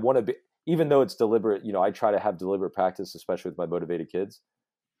 Like I want to be, even though it's deliberate, I try to have deliberate practice, especially with my motivated kids.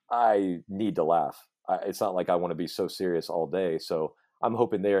 I need to laugh. It's not like I want to be so serious all day. So I'm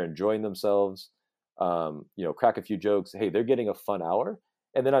hoping they're enjoying themselves. Crack a few jokes. Hey, they're getting a fun hour,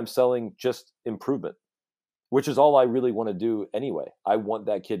 and then I'm selling just improvement, which is all I really want to do anyway. I want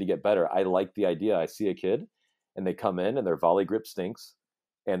that kid to get better. I like the idea. I see a kid, and they come in, and their volley grip stinks,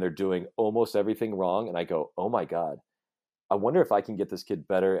 and they're doing almost everything wrong, and I go, oh my god, I wonder if I can get this kid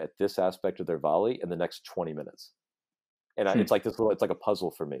better at this aspect of their volley in the next 20 minutes. And Hmm. it's like a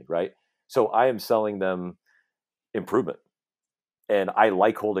puzzle for me, right? So I am selling them improvement. And I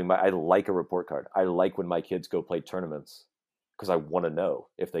like I like a report card. I like when my kids go play tournaments because I want to know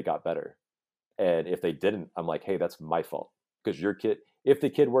if they got better. And if they didn't, I'm like, hey, that's my fault. Because if the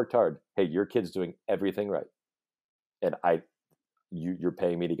kid worked hard, hey, your kid's doing everything right. And you're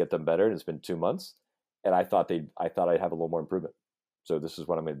paying me to get them better. And it's been 2 months. And I thought I'd have a little more improvement. So this is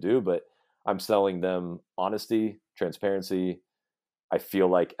what I'm going to do. But I'm selling them honesty, transparency. I feel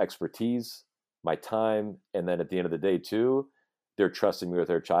like expertise, my time, and then at the end of the day too, they're trusting me with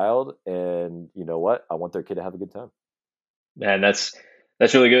their child. And you know what? I want their kid to have a good time. Man, that's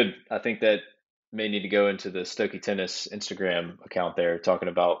really good. I think that may need to go into the Stokke Tennis Instagram account there, talking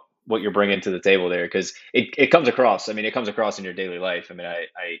about what you're bringing to the table there, because it comes across. I mean, it comes across in your daily life. I mean, I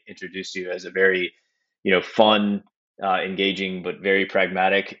introduced you as a very, fun, engaging, but very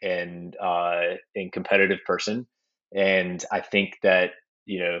pragmatic and competitive person. And I think that,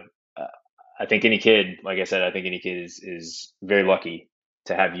 uh, I think any kid, like I said, I think any kid is very lucky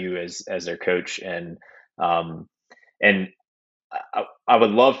to have you as their coach. Um, and I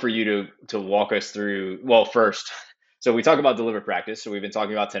would love for you to walk us through. Well, first, so we talk about deliberate practice. So we've been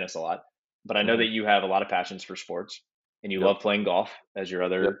talking about tennis a lot, but I know Mm-hmm. that you have a lot of passions for sports, and you Yep. love playing golf as your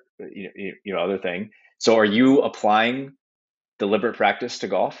Yep. other other thing. So are you applying deliberate practice to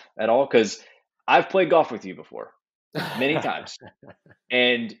golf at all? Because I've played golf with you before many times,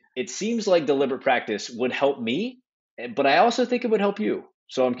 and it seems like deliberate practice would help me, but I also think it would help you.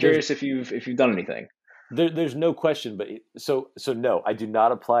 So I'm there's curious if you've done anything. there's no question, but so no, I do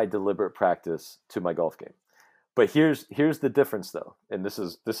not apply deliberate practice to my golf game. But here's the difference though, and this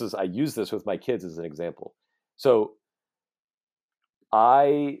is I use this with my kids as an example. So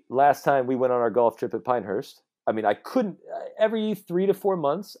I last time we went on our golf trip at Pinehurst, I mean I couldn't every 3 to 4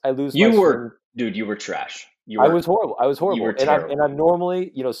 months I lose my You swing. were, dude, you were trash. I was horrible. I was You were horrible, and I'm terrible.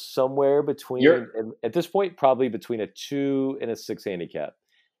 normally somewhere You're between and at this point probably between a 2 and a 6 handicap,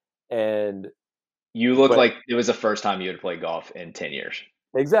 and you look but like it was the first time you had played golf in 10 years.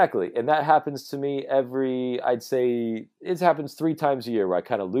 Exactly. And that happens to me I'd say it happens 3 times a year where I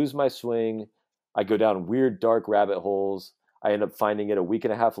kind of lose my swing. I go down weird, dark rabbit holes. I end up finding it a week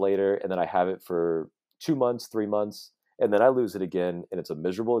and a half later, and then I have it for 2 months, 3 months, and then I lose it again. And it's a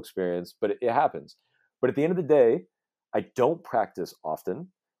miserable experience, but it happens. But at the end of the day, I don't practice often.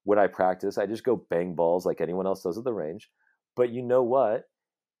 When I practice, I just go bang balls like anyone else does at the range. But you know what?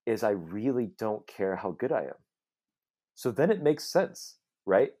 Is I really don't care how good I am. So then it makes sense,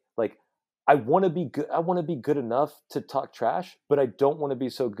 right? Like I want to be good. I want to be good enough to talk trash, but I don't want to be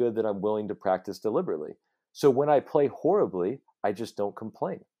so good that I'm willing to practice deliberately. So when I play horribly, I just don't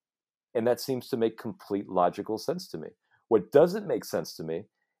complain. And that seems to make complete logical sense to me. What doesn't make sense to me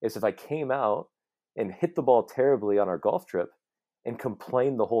is if I came out and hit the ball terribly on our golf trip and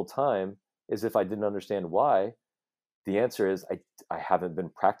complained the whole time as if I didn't understand why. The answer is I haven't been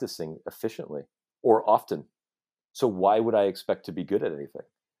practicing efficiently or often. So why would I expect to be good at anything?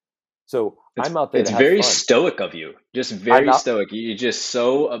 So It's I'm out there it's to have very fun. stoic of you. Just I'm very out. stoic. You're just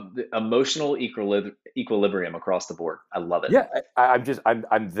so emotional equilibrium across the board. I love it. Yeah,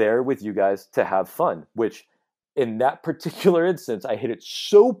 I'm there with you guys to have fun. Which, in that particular instance, I hit it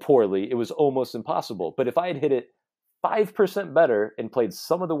so poorly it was almost impossible. But if I had hit it 5% better and played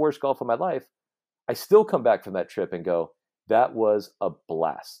some of the worst golf of my life, I still come back from that trip and go, that was a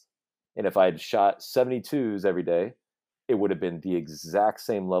blast. And if I had shot 72s every day, it would have been the exact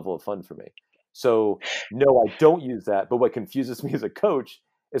same level of fun for me. So no, I don't use that. But what confuses me as a coach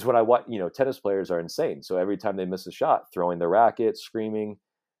is when I watch, tennis players are insane. So every time they miss a shot, throwing the racket, screaming.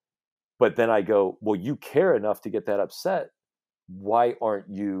 But then I go, well, you care enough to get that upset. Why aren't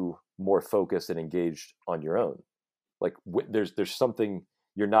you more focused and engaged on your own? Like there's something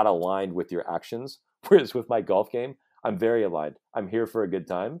you're not aligned with your actions. Whereas with my golf game, I'm very aligned. I'm here for a good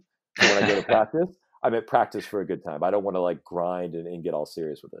time. So when I go to practice, I'm at practice for a good time. I don't want to like grind and get all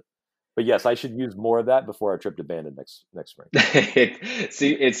serious with it. But yes, I should use more of that before our trip to Bandon next spring.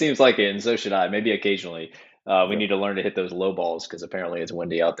 It seems like it, and so should I. Maybe occasionally. We Yep. need to learn to hit those low balls because apparently it's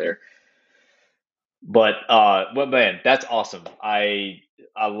windy out there. But man, that's awesome. I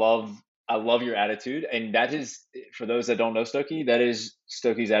love I love your attitude, and that is for those that don't know Stokey, that is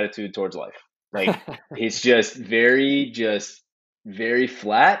Stokey's attitude towards life. Like he's just very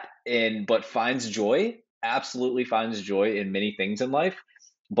flat and but finds joy, absolutely finds joy in many things in life,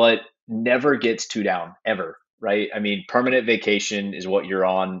 but never gets too down ever, right? I mean, permanent vacation is what you're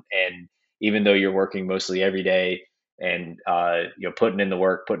on, and even though you're working mostly every day, and putting in the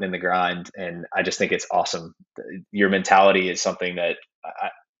work, putting in the grind, and I just think it's awesome. Your mentality is something that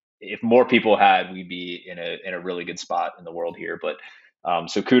if more people had, we'd be in a really good spot in the world here. But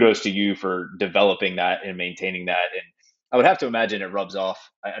so kudos to you for developing that and maintaining that. And I would have to imagine it rubs off.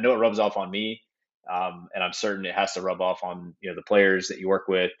 I know it rubs off on me, and I'm certain it has to rub off on the players that you work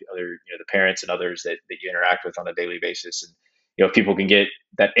with, the other the parents and others that you interact with on a daily basis. And if people can get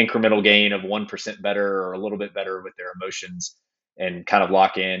that incremental gain of 1% better or a little bit better with their emotions and kind of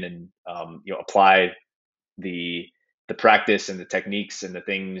lock in and apply the the practice and the techniques and the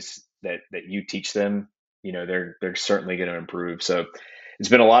things that you teach them, they're certainly going to improve. So it's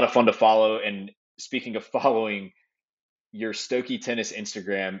been a lot of fun to follow. And speaking of following, your Stokey Tennis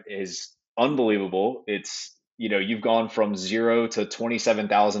Instagram is unbelievable. It's you've gone from 0 to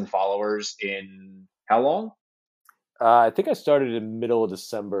 27,000 followers in how long? I think I started in middle of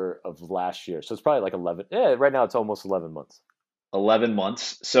December of last year, so it's probably like 11. Yeah, right now it's almost 11 months. 11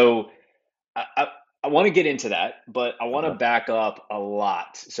 months. So I want to get into that, but I want to Okay. back up a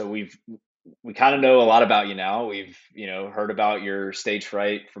lot. So we kind of know a lot about you now. We've heard about your stage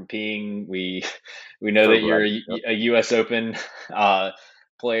fright from peeing. We know that Throat you're ride. Yep. a U.S. Open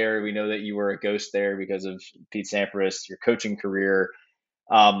player. We know that you were a ghost there because of Pete Sampras, your coaching career.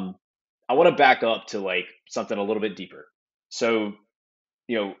 Um, I want to back up to like something a little bit deeper. So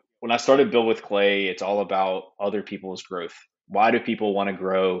when I started Build with Clay, it's all about other people's growth. Why do people want to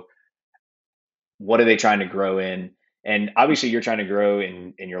grow? What are they trying to grow in? And obviously you're trying to grow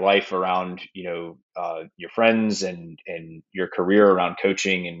in your life around your friends and your career around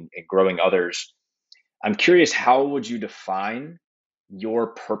coaching and growing others. I'm curious, how would you define your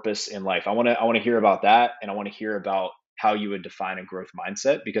purpose in life? I want to hear about that, and I want to hear about how you would define a growth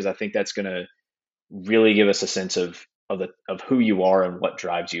mindset, because I think that's going to really give us a sense of who you are and what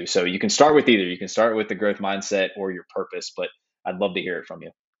drives you. So you can start with either. You can start with the growth mindset or your purpose, but I'd love to hear it from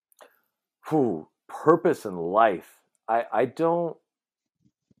you. Whew, purpose in life. I don't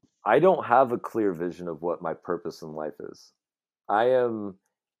have a clear vision of what my purpose in life is. I am,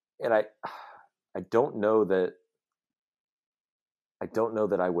 and I don't know that I don't know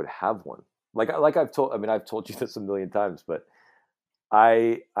that I would have one. Like I've told, I mean, I've told you this a million times, but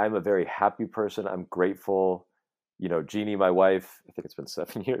I'm a very happy person. I'm grateful. Jeannie, my wife, I think it's been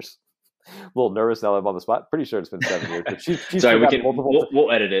 7 years. A little nervous now that I'm on the spot. Pretty sure it's been 7 years, but she's Sorry, forgotten multiple.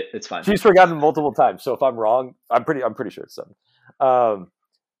 we'll edit it. It's fine. She's forgotten multiple times. So if I'm wrong, I'm pretty sure it's 7.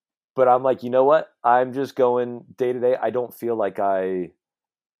 But I'm like, you know what? I'm just going day to day. I don't feel like I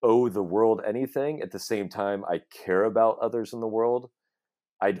owe the world anything. At the same time, I care about others in the world.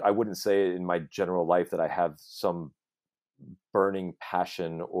 I wouldn't say in my general life that I have some burning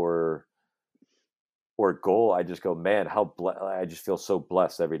passion or goal. I just go, man, I just feel so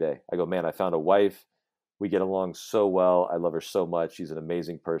blessed every day. I go, man, I found a wife. We get along so well. I love her so much. She's an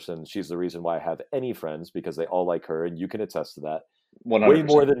amazing person. She's the reason why I have any friends, because they all like her, and you can attest to that. 100%.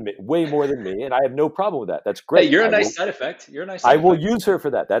 Way more than me, and I have no problem with that. That's great. Hey, you're a nice side effect. I will use her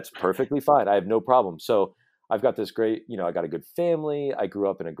for that. That's perfectly fine. I have no problem. So I've got this great, I got a good family. I grew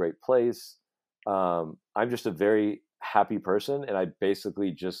up in a great place. I'm just a very happy person, and I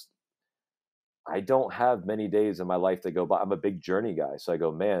basically I don't have many days in my life that go by. I'm a big journey guy. So I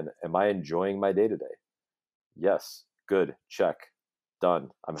go, man, am I enjoying my day to day? Yes. Good. Check. Done.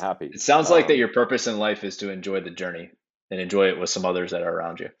 I'm happy. It sounds like that your purpose in life is to enjoy the journey and enjoy it with some others that are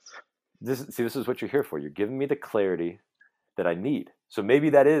around you. This is what you're here for. You're giving me the clarity that I need. So maybe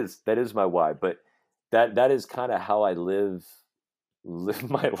that is my why, but that is kind of how I live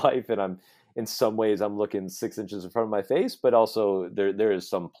my life. And I'm, in some ways, I'm looking 6 inches in front of my face, but also there is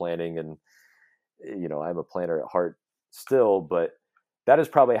some planning, and I'm a planner at heart still, but that is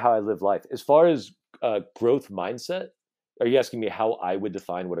probably how I live life. As far as growth mindset, are you asking me how I would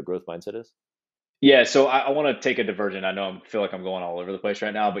define what a growth mindset is? Yeah, so I want to take a diversion. I know I feel like I'm going all over the place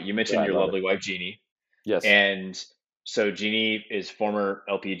right now, but you mentioned your lovely wife, Jeannie. Yes. And so Jeannie is former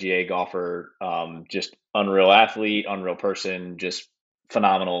LPGA golfer, just unreal athlete, unreal person, just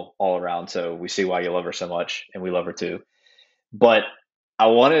phenomenal all around. So we see why you love her so much, and we love her too. But I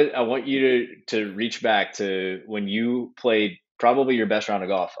want you to reach back to when you played probably your best round of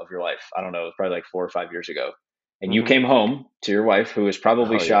golf of your life. I don't know, probably like 4 or 5 years ago. And you came home to your wife, who has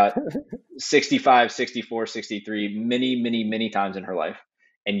probably shot 65, 64, 63, many, many, many times in her life.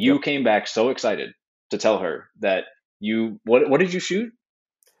 And you came back so excited to tell her that what did you shoot?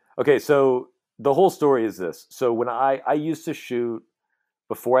 Okay, so the whole story is this. So when I used to shoot,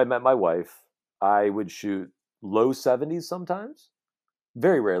 before I met my wife, I would shoot low 70s sometimes,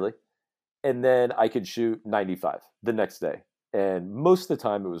 very rarely. And then I could shoot 95 the next day. And most of the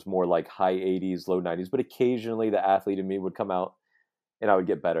time it was more like high 80s, low 90s, but occasionally the athlete in me would come out and I would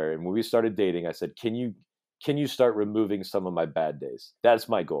get better. And when we started dating, I said, can you start removing some of my bad days? That's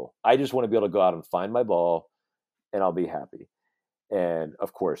my goal. I just want to be able to go out and find my ball, and I'll be happy. And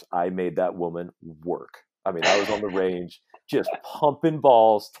of course, I made that woman work. I mean, I was on the range, just pumping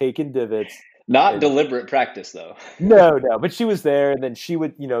balls, taking divots. Not deliberate practice, though. No, but she was there, and then she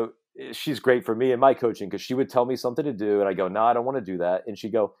would, she's great for me and my coaching, because she would tell me something to do, and I go, no, I don't want to do that. And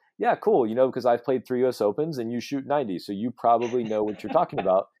she'd go, yeah, cool, because I've played 3 US Opens and you shoot 90, so you probably know what you're talking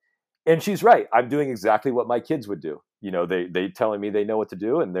about. And she's right. I'm doing exactly what my kids would do. They telling me they know what to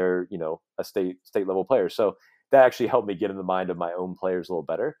do, and they're, a state level player. So that actually helped me get in the mind of my own players a little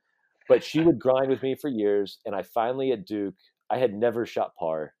better. But she would grind with me for years, and I finally at Duke, I had never shot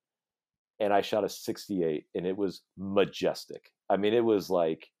par, and I shot a 68, and it was majestic. I mean, it was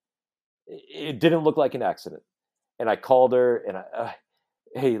like, it didn't look like an accident. And I called her, and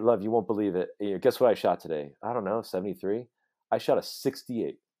hey, love, you won't believe it. Guess what I shot today? I don't know, 73. I shot a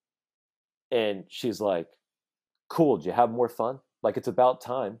 68. And she's like, cool, did you have more fun? Like, it's about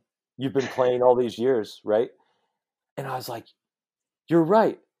time. You've been playing all these years, right? And I was like, you're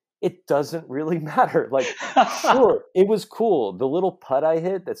right. It doesn't really matter. Like, sure, it was cool. The little putt I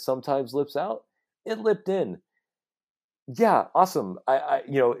hit that sometimes lips out, it lipped in. Yeah, awesome. I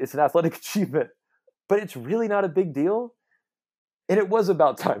it's an athletic achievement, but it's really not a big deal. And it was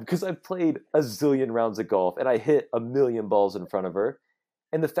about time, because I've played a zillion rounds of golf and I hit a million balls in front of her.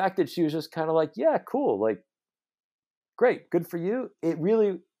 And the fact that she was just kind of like, yeah, cool. Like, great. Good for you. It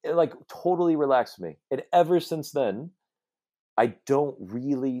like totally relaxed me. And ever since then, I don't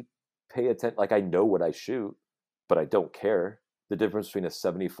really pay attention. Like, I know what I shoot, but I don't care. The difference between a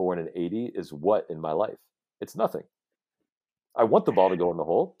 74 and an 80 is what in my life? It's nothing. I want the ball to go in the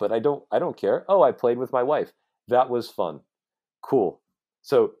hole, but I don't care. Oh, I played with my wife. That was fun. Cool.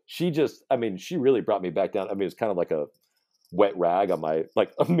 So she really brought me back down. I mean, it's kind of like a wet rag on my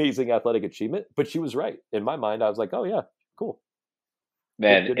like amazing athletic achievement, but she was right. In my mind, I was like, oh yeah, cool.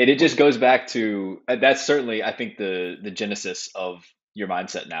 Man, and it just goes back to, that's certainly, I think, the genesis of your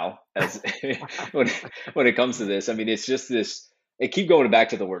mindset now, as when it comes to this. I mean, it's just this, I keep going back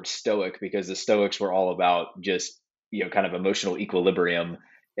to the word stoic, because the Stoics were all about just kind of emotional equilibrium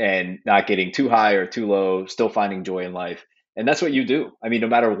and not getting too high or too low, still finding joy in life. And that's what you do. I mean, no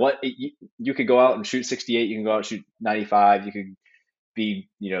matter what, you could go out and shoot 68, you can go out and shoot 95, you could be,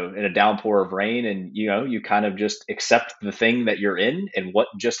 in a downpour of rain, and, you kind of just accept the thing that you're in and what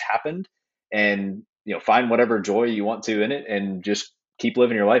just happened, and, find whatever joy you want to in it and just keep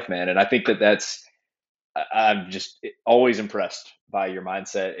living your life, man. And I think I'm just always impressed by your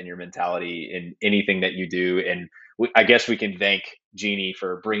mindset and your mentality in anything that you do. And I guess we can thank Jeannie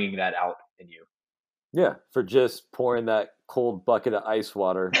for bringing that out in you. Yeah, for just pouring that cold bucket of ice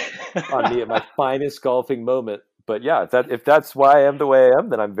water on me at my finest golfing moment. But yeah, if that's why I am the way I am,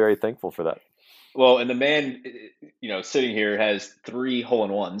 then I'm very thankful for that. Well, and the man, sitting here has 3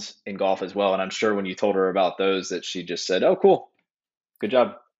 hole-in-ones in golf as well. And I'm sure when you told her about those that she just said, "Oh, cool. Good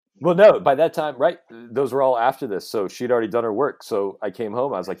job." Well, no, by that time, right, those were all after this. So she'd already done her work. So I came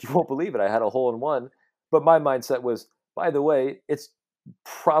home. I was like, you won't believe it. I had a hole-in-one. But my mindset was, by the way, it's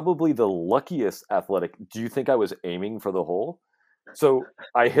probably the luckiest athletic. Do you think I was aiming for the hole? So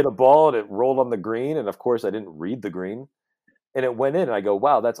I hit a ball and it rolled on the green. And of course, I didn't read the green. And it went in. And I go,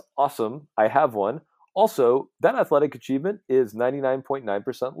 wow, that's awesome. I have one. Also, that athletic achievement is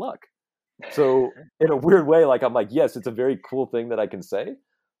 99.9% luck. So in a weird way, like I'm like, yes, it's a very cool thing that I can say.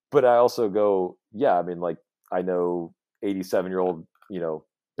 But I also go, yeah, I mean, like I know 87-year-old,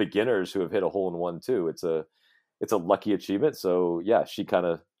 beginners who have hit a hole-in-one too. It's a lucky achievement. So yeah, she kind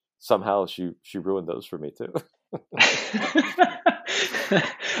of somehow she ruined those for me too.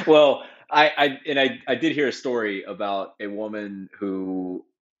 Well, I did hear a story about a woman who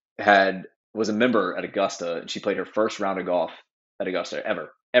was a member at Augusta, and she played her first round of golf at Augusta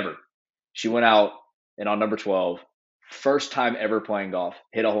ever. She went out, and on number 12, first time ever playing golf,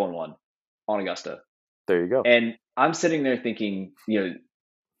 hit a hole-in-one on Augusta. There you go. And I'm sitting there thinking,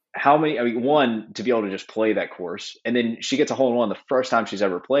 how many, one, to be able to just play that course, and then she gets a hole-in-one the first time she's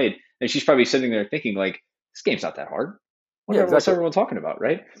ever played, and she's probably sitting there thinking, like, this game's not that hard. What's everyone talking about,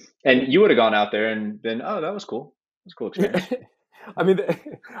 right? And you would have gone out there and been, oh, that was cool. It was a cool experience. I mean,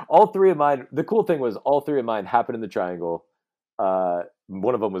 all 3 of mine, the cool thing was all 3 of mine happened in the Triangle.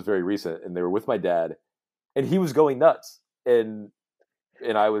 One of them was very recent, and they were with my dad, and he was going nuts, and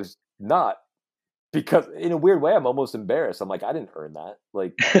I was not, because in a weird way, I'm almost embarrassed. I'm like, I didn't earn that.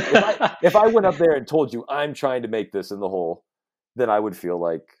 Like, if I went up there and told you I'm trying to make this in the hole, then I would feel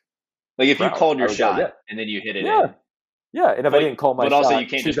like if proud. You called your shot and then you hit it in. Yeah, and if I didn't call my shot, but also you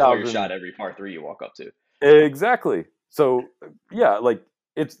can't just call your shot every par 3 you walk up to. Exactly. So yeah, like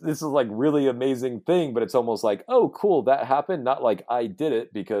this is like really amazing thing, but it's almost like, oh, cool, that happened. Not like I did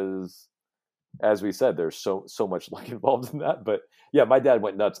it, because as we said, there's so much luck involved in that. But yeah, my dad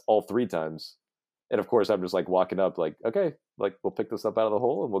went nuts all 3 times. And of course, I'm just like walking up like, okay, like we'll pick this up out of the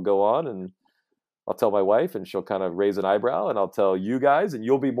hole and we'll go on, and I'll tell my wife and she'll kind of raise an eyebrow, and I'll tell you guys and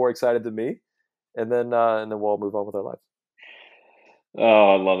you'll be more excited than me. And then we'll all move on with our lives. Oh,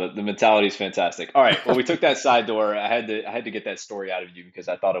 I love it. The mentality is fantastic. All right. Well, we took that side door. I had to get that story out of you because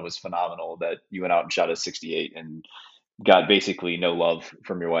I thought it was phenomenal that you went out and shot a 68 and got basically no love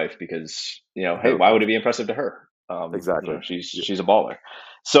from your wife because, hey, why would it be impressive to her? Exactly. She's a baller.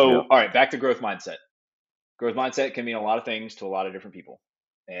 So, all right, back to growth mindset. Growth mindset can mean a lot of things to a lot of different people.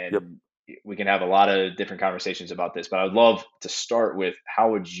 And we can have a lot of different conversations about this, but I would love to start with,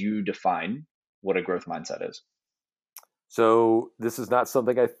 how would you define what a growth mindset is? So this is not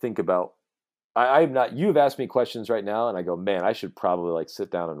something I think about. I'm not. You've asked me questions right now, and I go, man, I should probably like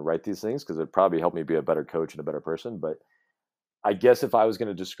sit down and write these things because it'd probably help me be a better coach and a better person. But I guess if I was going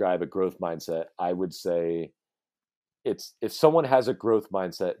to describe a growth mindset, I would say it's, if someone has a growth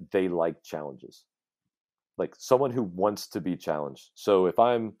mindset, they like challenges, like someone who wants to be challenged. So if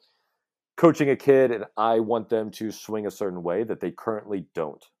I'm coaching a kid and I want them to swing a certain way that they currently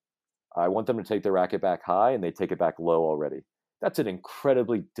don't, I want them to take their racket back high and they take it back low already. That's an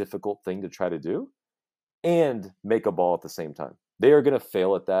incredibly difficult thing to try to do and make a ball at the same time. They are going to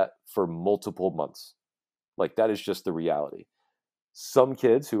fail at that for multiple months. Like, that is just the reality. Some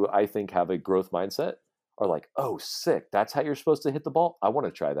kids who I think have a growth mindset are like, oh, sick, that's how you're supposed to hit the ball? I want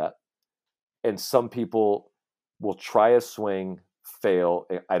to try that. And some people will try a swing, fail.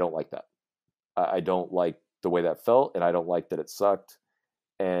 I don't like that. I don't like the way that felt, and I don't like that it sucked.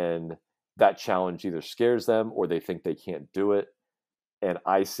 And that challenge either scares them or they think they can't do it. And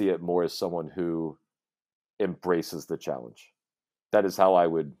I see it more as someone who embraces the challenge. That is how I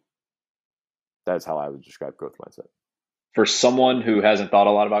would describe growth mindset. For someone who hasn't thought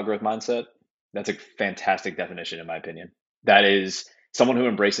a lot about growth mindset, that's a fantastic definition, in my opinion. That is someone who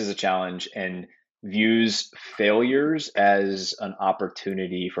embraces a challenge and views failures as an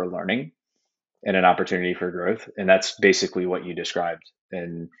opportunity for learning. and an opportunity for growth. And that's basically what you described.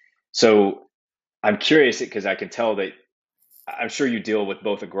 And so I'm curious because I can tell that I'm sure you deal with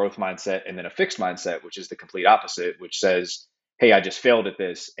both a growth mindset and then a fixed mindset, which is the complete opposite, which says, hey, I just failed at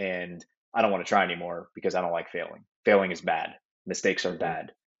this and I don't want to try anymore because I don't like failing. Failing is bad. Mistakes are Mm-hmm.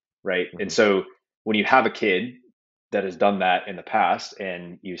 bad. Right. And Mm-hmm. so when you have a kid that has done that in the past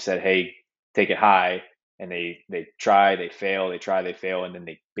and you said, hey, take it high, and they try, they fail, they try, they fail, and then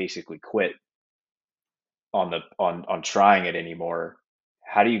they basically quit on trying it anymore.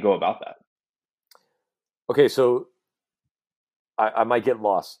 How do you go about that? Okay, so I might get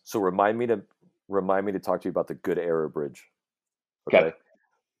lost. So remind me to talk to you about the good error bridge. Okay. Okay.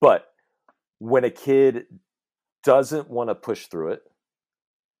 But when a kid doesn't want to push through it,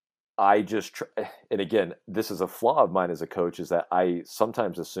 I just try, and again, this is a flaw of mine as a coach, is that I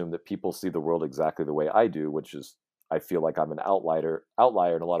sometimes assume that people see the world exactly the way I do, which is I feel like I'm an outlier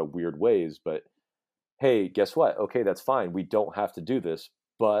in a lot of weird ways. But hey, guess what? Okay, that's fine. We don't have to do this,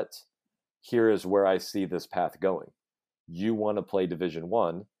 but here is where I see this path going. You want to play Division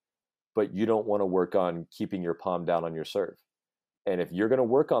One, but you don't want to work on keeping your palm down on your serve. And if you're going to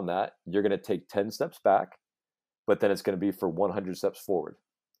work on that, you're going to take 10 steps back, but then it's going to be for 100 steps forward.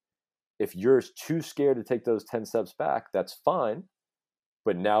 If you're too scared to take those 10 steps back, that's fine.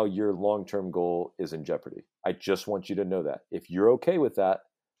 But now your long-term goal is in jeopardy. I just want you to know that. If you're okay with that,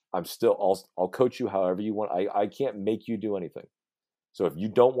 I'll coach you however you want. I can't make you do anything. So if you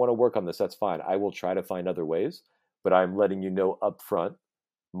don't want to work on this, that's fine. I will try to find other ways, but I'm letting you know up front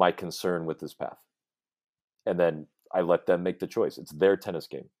my concern with this path. And then I let them make the choice. It's their tennis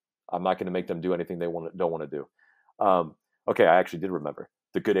game. I'm not going to make them do anything they don't want to do. Okay, I actually did remember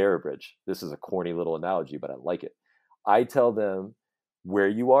the good error bridge. This is a corny little analogy, but I like it. I tell them where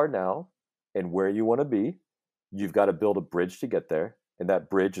you are now and where you want to be. You've got to build a bridge to get there. And that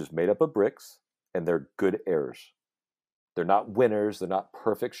bridge is made up of bricks, and they're good errors. They're not winners. They're not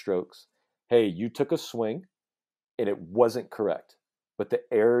perfect strokes. Hey, you took a swing and it wasn't correct, but the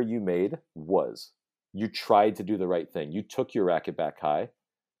error you made was. You tried to do the right thing. You took your racket back high,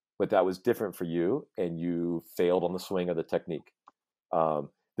 but that was different for you, and you failed on the swing of the technique.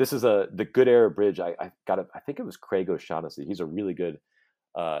 This is the good error bridge. I got it. I think it was Craig O'Shaughnessy. He's a really good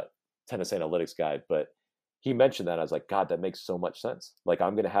tennis analytics guy, but he mentioned that. I was like, God, that makes so much sense. Like,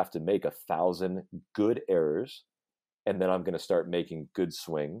 I'm going to have to make 1,000 good errors, and then I'm going to start making good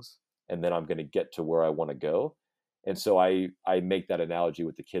swings, and then I'm going to get to where I want to go. And so I make that analogy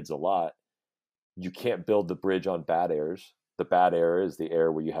with the kids a lot. You can't build the bridge on bad errors. The bad error is the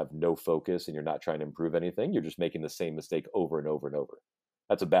error where you have no focus and you're not trying to improve anything. You're just making the same mistake over and over and over.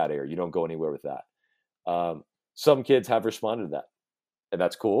 That's a bad error. You don't go anywhere with that. Some kids have responded to that, and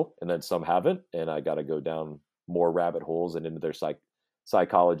that's cool. And then some haven't. And I got to go down more rabbit holes and into their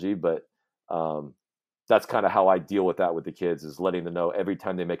psychology. But that's kind of how I deal with that with the kids, is letting them know every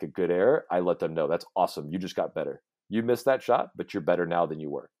time they make a good error, I let them know that's awesome. You just got better. You missed that shot, but you're better now than you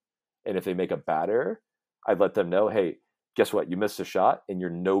were. And if they make a bad error, I'd let them know, hey, guess what? You missed a shot and you're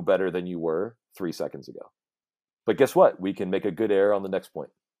no better than you were 3 seconds ago. But guess what? We can make a good error on the next point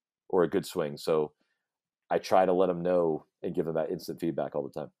or a good swing. So I try to let them know and give them that instant feedback all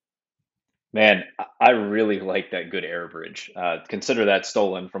the time. Man, I really like that good error bridge. Consider that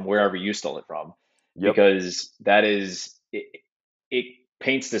stolen from wherever you stole it from, Yep. because that is it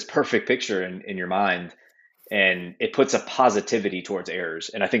paints this perfect picture in your mind, and it puts a positivity towards errors.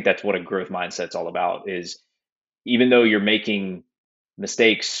 And I think that's what a growth mindset's all about, is even though you're making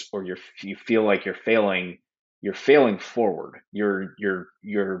mistakes or you feel like you're failing forward.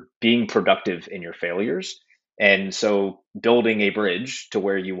 You're being productive in your failures. And so building a bridge to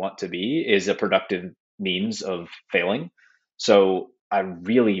where you want to be is a productive means of failing. So I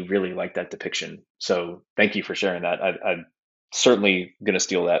really, really like that depiction. So thank you for sharing that. I'm certainly going to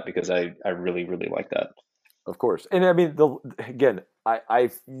steal that because I really, really like that. Of course. And I mean, again,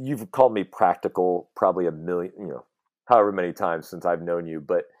 you've called me practical probably a million, however many times since I've known you.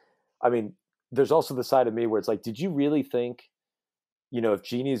 But I mean, there's also the side of me where it's like, did you really think, if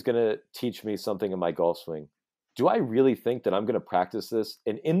Jeannie's going to teach me something in my golf swing, do I really think that I'm going to practice this?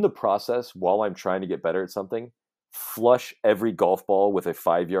 And in the process, while I'm trying to get better at something, flush every golf ball with a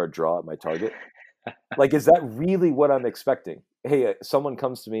 5-yard draw at my target? Like, is that really what I'm expecting? Hey, someone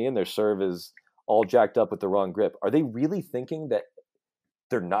comes to me and their serve is all jacked up with the wrong grip. Are they really thinking that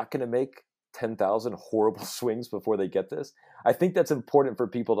they're not going to make 10,000 horrible swings before they get this? I think that's important for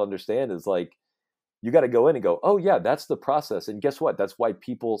people to understand, is like, you got to go in and go, oh yeah, that's the process. And guess what? That's why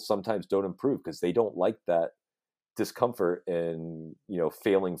people sometimes don't improve, because they don't like that discomfort and,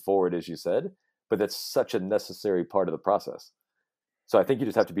 failing forward, as you said, but that's such a necessary part of the process. So I think you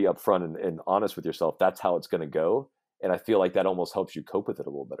just have to be upfront and honest with yourself. That's how it's going to go. And I feel like that almost helps you cope with it a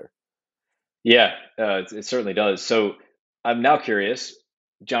little better. Yeah, it certainly does. So I'm now curious,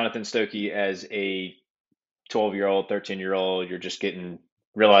 Jonathan Stokke, as a 12-year-old, 13-year-old, you're just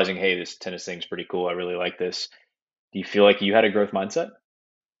realizing, hey, this tennis thing's pretty cool. I really like this. Do you feel like you had a growth mindset?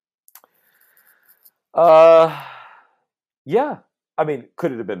 Uh, yeah. I mean,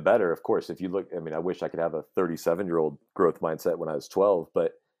 could it have been better? Of course, if you look, I mean, I wish I could have a 37-year-old growth mindset when I was 12,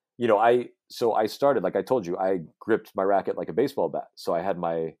 but I started, like I told you, I gripped my racket like a baseball bat. So I had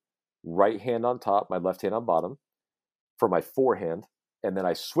my right hand on top, my left hand on bottom for my forehand. And then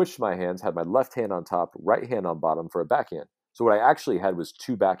I switched my hands, had my left hand on top, right hand on bottom for a backhand. So what I actually had was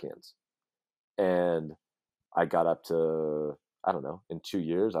two backhands. And I got up to, I don't know, in 2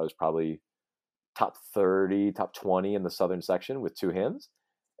 years, I was probably top 30, top 20 in the southern section with two hands.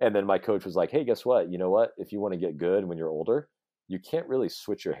 And then my coach was like, hey, guess what? You know what? If you want to get good when you're older, you can't really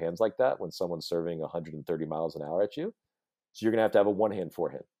switch your hands like that when someone's serving 130 miles an hour at you. So you're going to have a one hand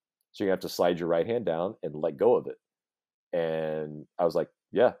forehand. So you're going to have to slide your right hand down and let go of it. And I was like,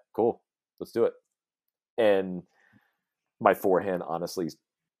 yeah, cool. Let's do it. And my forehand honestly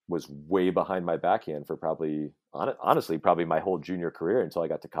was way behind my backhand for honestly, probably my whole junior career until I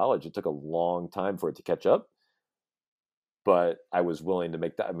got to college. It took a long time for it to catch up, but I was willing to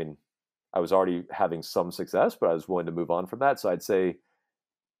make that. I mean, I was already having some success, but I was willing to move on from that. So I'd say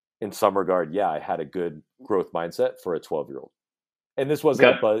in some regard, yeah, I had a good growth mindset for a 12-year-old. And this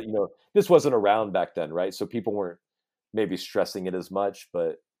wasn't Okay. this wasn't around back then, right? So people weren't maybe stressing it as much,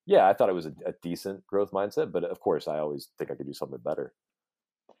 but yeah, I thought it was a decent growth mindset, but of course I always think I could do something better.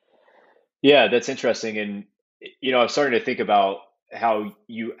 Yeah, that's interesting. And I'm starting to think about how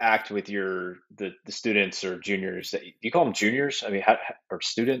you act with the students or juniors. Do you call them juniors? I mean, or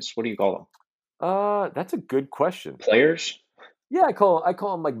students? What do you call them? That's a good question. Players? Yeah, I call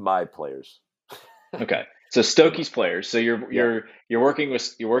them like my players. Okay. So Yeah. Stokey's players. So you're Yeah. you're you're working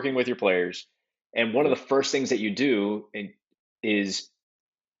with your players, and one of Yep. the first things that you do is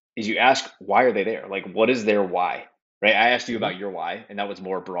you ask, why are they there? Like, what is their why? Right? I asked you Hmm. about your why, and that was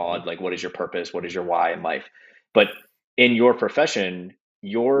more Hmm. broad, like what is your purpose? What is your why in life? But in your profession,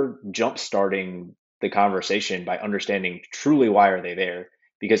 you're jump starting the conversation by understanding truly why are they there,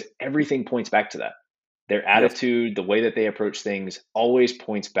 because everything points back to that. Their Yes. attitude, the way that they approach things always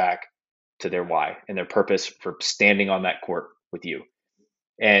points back to their why and their purpose for standing on that court with you.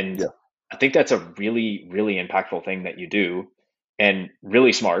 And Yeah. I think that's a really, really impactful thing that you do, and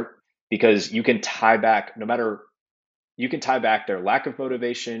really smart, because you can tie back, no matter, you can tie back their lack of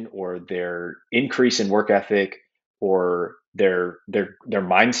motivation or their increase in work ethic or their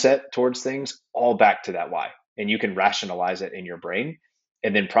mindset towards things, all back to that why. And you can rationalize it in your brain,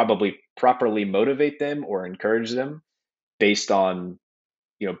 and then probably properly motivate them or encourage them based on,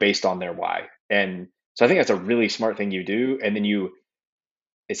 based on their why. And so I think that's a really smart thing you do. And then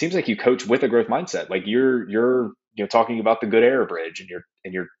it seems like you coach with a growth mindset. Like you're talking about the good air bridge,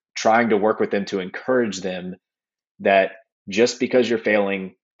 and you're trying to work with them to encourage them that just because you're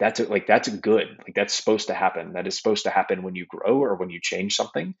failing, that's good. Like that's supposed to happen. That is supposed to happen when you grow or when you change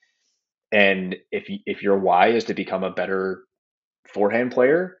something. And if your why is to become a better forehand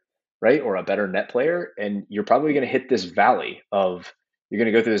player, right, or a better net player, and you're probably going to hit this valley of you're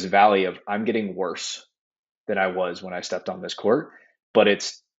going to go through this valley of, I'm getting worse than I was when I stepped on this court, but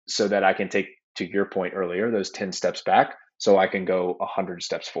it's so that I can take, to your point earlier, those 10 steps back so I can go 100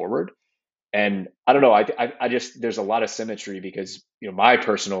 steps forward. And I don't know, I just, there's a lot of symmetry, because my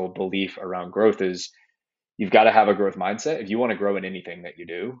personal belief around growth is you've got to have a growth mindset if you want to grow in anything that you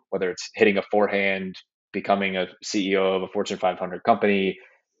do, whether it's hitting a forehand, becoming a CEO of a Fortune 500 company,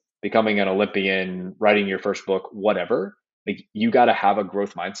 becoming an Olympian, writing your first book, whatever. Like, you got to have a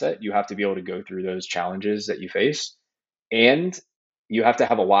growth mindset. You have to be able to go through those challenges that you face, and you have to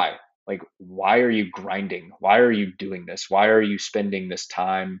have a why. Like, why are you grinding? Why are you doing this? Why are you spending this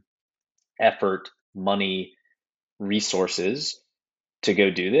time, effort, money, resources to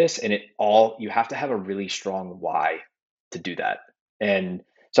go do this? And you have to have a really strong why to do that. And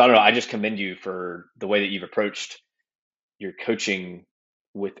so I don't know, I just commend you for the way that you've approached your coaching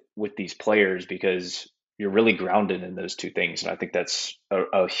with these players, because you're really grounded in those two things. And I think that's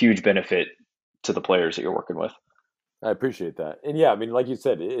a huge benefit to the players that you're working with. I appreciate that. And yeah, I mean, like you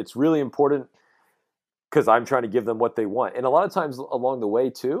said, it's really important because I'm trying to give them what they want. And a lot of times along the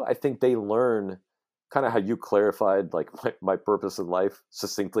way too, I think they learn kind of how you clarified like my purpose in life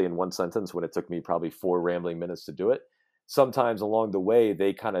succinctly in one sentence when it took me probably 4 rambling minutes to do it. Sometimes along the way,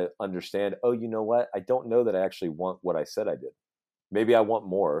 they kind of understand, oh, you know what? I don't know that I actually want what I said I did. Maybe I want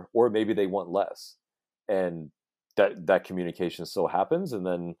more, or maybe they want less. And that communication still happens, and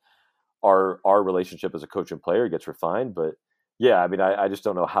then our relationship as a coach and player gets refined. But yeah, I mean, I just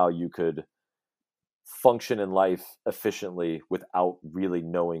don't know how you could function in life efficiently without really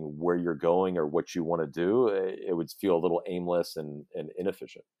knowing where you're going or what you want to do. It would feel a little aimless and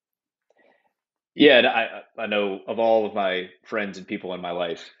inefficient. Yeah, and I know of all of my friends and people in my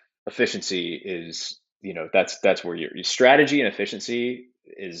life, efficiency is, that's where your strategy and efficiency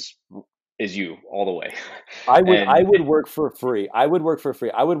is you all the way. I And would work for free. I would work for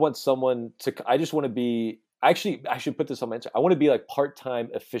free. I would want someone to. I just want to be. Actually, I should put this on my answer. I want to be like part-time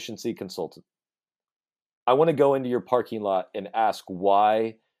efficiency consultant. I want to go into your parking lot and ask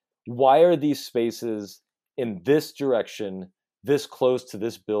why are these spaces in this direction, this close to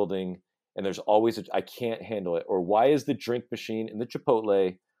this building, and there's always I can't handle it, or why is the drink machine in the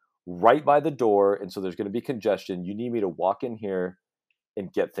Chipotle right by the door, and so there's going to be congestion. You need me to walk in here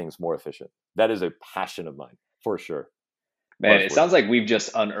and get things more efficient. That is a passion of mine for sure. man, it sounds like we've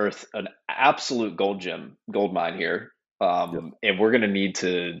just unearthed an absolute gold mine here. Yep. And we're going to need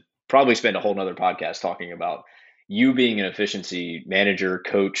to probably spend a whole nother podcast talking about you being an efficiency manager,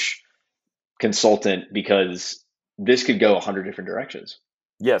 coach, consultant, because this could go 100 different directions.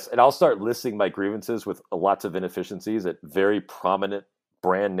 Yes, and I'll start listing my grievances with lots of inefficiencies at very prominent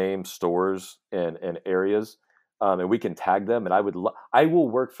brand name stores and areas, and we can tag them. And I will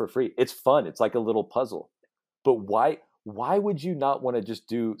work for free. It's fun. It's like a little puzzle. But why would you not want to just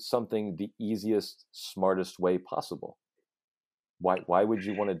do something the easiest, smartest way possible? Why would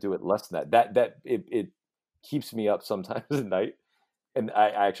you want to do it less than that? It keeps me up sometimes at night, and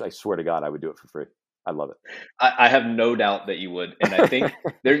I swear to God I would do it for free. I love it. I have no doubt that you would. And I think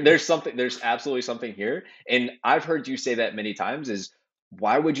there's absolutely something here. And I've heard you say that many times is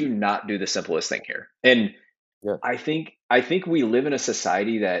why would you not do the simplest thing here? And Yeah. I think we live in a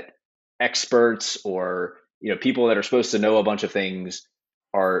society that experts or people that are supposed to know a bunch of things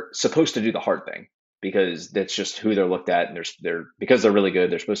are supposed to do the hard thing because that's just who they're looked at, and they're because they're really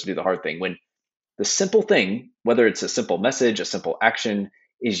good, they're supposed to do the hard thing. When the simple thing, whether it's a simple message, a simple action,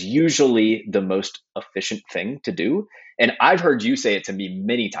 is usually the most efficient thing to do. And I've heard you say it to me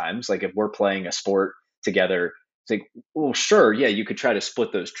many times. Like if we're playing a sport together, it's like, well, sure, yeah, you could try to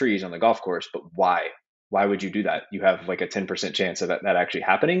split those trees on the golf course, but why? Why would you do that? You have like a 10% chance of that actually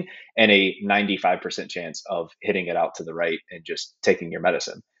happening and a 95% chance of hitting it out to the right and just taking your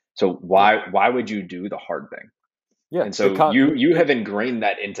medicine. So Yeah. why would you do the hard thing? Yeah. And so you have ingrained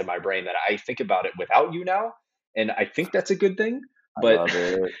that into my brain that I think about it without you now, and I think that's a good thing. I But love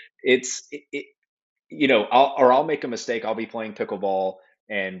it. I'll make a mistake. I'll be playing pickleball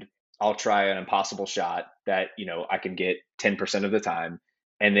and I'll try an impossible shot that I can get 10% of the time,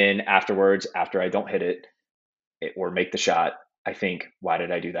 and then afterwards, after I don't hit it or make the shot, I think, why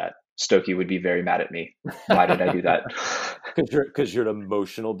did I do that? Stokke would be very mad at me. Why did I do that? Because you're an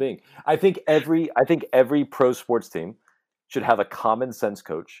emotional being. I think every pro sports team should have a common sense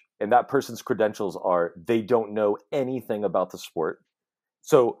coach, and that person's credentials are they don't know anything about the sport.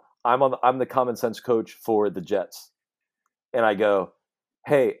 So I'm the common sense coach for the Jets, and I go,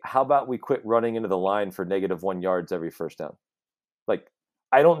 hey, how about we quit running into the line for -1 yards every first down? Like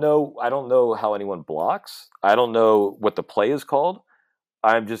I don't know how anyone blocks. I don't know what the play is called.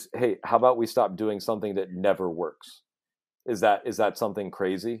 I'm just, hey, how about we stop doing something that never works? Is that something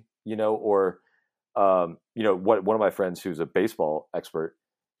crazy? Or one of my friends who's a baseball expert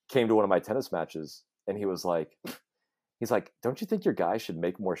came to one of my tennis matches, and he's like, don't you think your guy should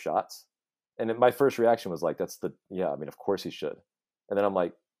make more shots? And my first reaction was like, yeah, I mean, of course he should. And then I'm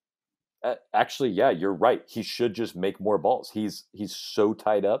like, actually, yeah, you're right. He should just make more balls. He's so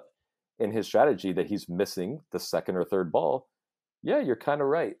tied up in his strategy that he's missing the second or third ball. Yeah, you're kind of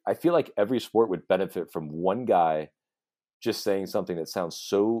right. I feel like every sport would benefit from one guy just saying something that sounds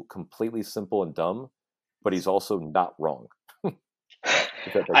so completely simple and dumb, but he's also not wrong.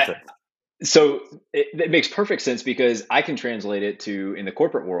 If that makes I, sense. So it makes perfect sense because I can translate it to in the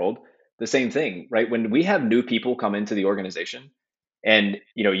corporate world, the same thing, right? When we have new people come into the organization and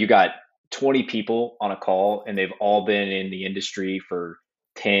you got 20 people on a call and they've all been in the industry for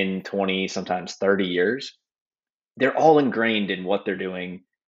 10, 20, sometimes 30 years, they're all ingrained in what they're doing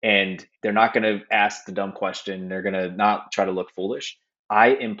and they're not going to ask the dumb question. They're going to not try to look foolish. I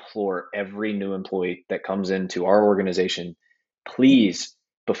implore every new employee that comes into our organization, please,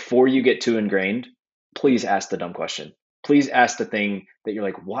 before you get too ingrained, please ask the dumb question. Please ask the thing that you're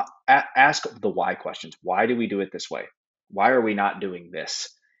like, what? Ask the why questions. Why do we do it this way? Why are we not doing this?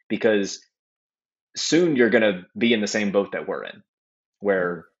 Because soon you're going to be in the same boat that we're in,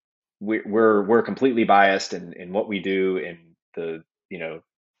 Mm. where we're completely biased in what we do and the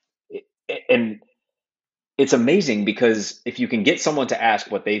and it's amazing because if you can get someone to ask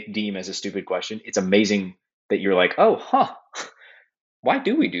what they deem as a stupid question, it's amazing that you're like, oh, huh, why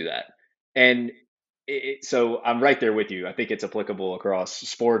do we do that? And so I'm right there with you. I think it's applicable across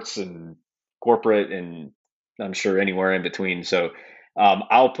sports and corporate, and I'm sure anywhere in between. So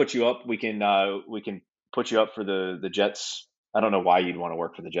I'll put you up. We can put you up for the Jets. I don't know why you'd want to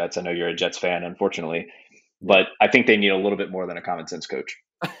work for the Jets. I know you're a Jets fan, unfortunately, Yeah. but I think they need a little bit more than a common sense coach.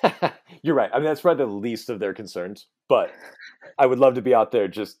 You're right. I mean, that's probably the least of their concerns, but I would love to be out there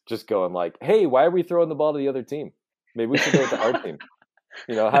just going like, hey, why are we throwing the ball to the other team? Maybe we should go to our team.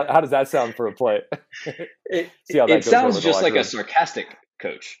 How does that sound for a play? See how that It goes over sounds the just locker like a room. sarcastic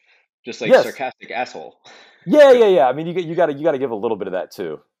coach, just like Yes. sarcastic asshole. Yeah. I mean, you got to give a little bit of that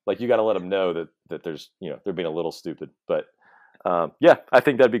too. Like you got to let them know that there's they're being a little stupid. But yeah, I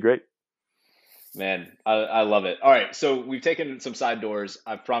think that'd be great. Man, I love it. All right, so we've taken some side doors.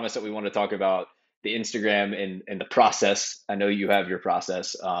 I've promised that we want to talk about the Instagram and the process. I know you have your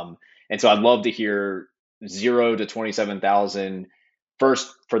process, and so I'd love to hear 0 to 27,000.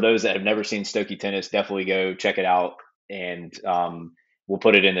 First, for those that have never seen Stokke tennis, definitely go check it out, and we'll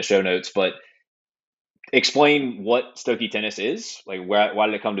put it in the show notes. But explain what Stokke tennis is, like why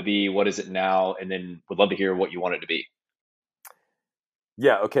did it come to be, what is it now, and then would love to hear what you want it to be.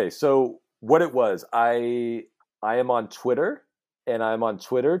 Yeah. Okay. So what it was, I am on Twitter, and I'm on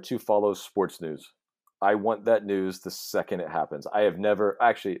Twitter to follow sports news. I want that news the second it happens. I have never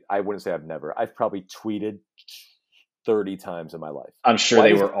actually. I wouldn't say I've never. I've probably tweeted 30 times in my life. I'm sure Why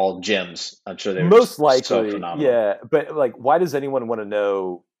they does were all gems. I'm sure they were Most just so likely, phenomenal. yeah. But like, why does anyone want to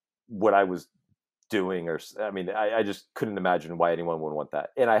know what I was doing? Or I mean, I just couldn't imagine why anyone would want that.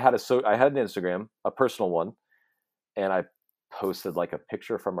 And I had an Instagram, a personal one, and I posted like a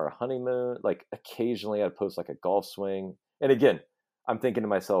picture from our honeymoon. Like occasionally I'd post like a golf swing. And again, I'm thinking to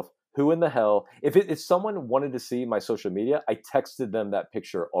myself, who in the hell, if someone wanted to see my social media, I texted them that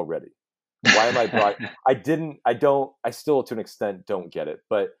picture already. Why am I brought? I still to an extent don't get it.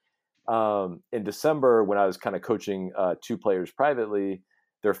 But in December, when I was kind of coaching two players privately,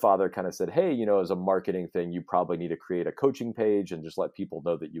 their father kind of said, hey, as a marketing thing, you probably need to create a coaching page and just let people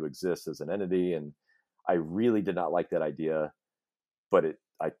know that you exist as an entity. And I really did not like that idea, but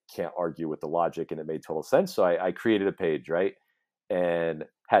I can't argue with the logic, and it made total sense. So I created a page, right? And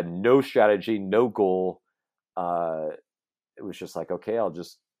had no strategy, no goal. It was just like, okay, I'll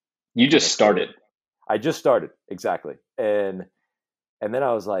just You kind just of throw started. it. I just started, exactly. And then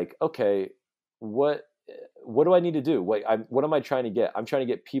I was like, okay, what do I need to do? What am I trying to get? I'm trying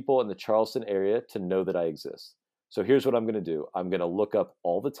to get people in the Charleston area to know that I exist. So here's what I'm going to do. I'm going to look up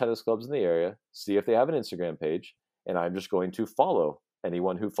all the tennis clubs in the area, see if they have an Instagram page, and I'm just going to follow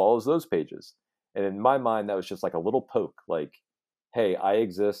anyone who follows those pages. And in my mind, that was just like a little poke, like, hey, I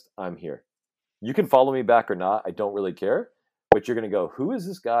exist. I'm here. You can follow me back or not. I don't really care. But you're going to go, who is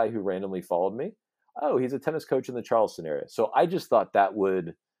this guy who randomly followed me? Oh, he's a tennis coach in the Charleston area. So I just thought that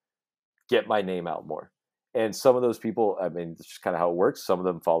would get my name out more. And some of those people, I mean, it's just kind of how it works. Some of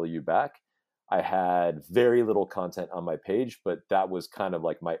them follow you back. I had very little content on my page, but that was kind of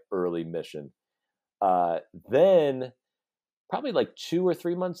like my early mission. Then, probably like 2 or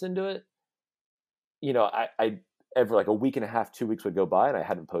 3 months into it, I ever like a week and a half, 2 weeks would go by, and I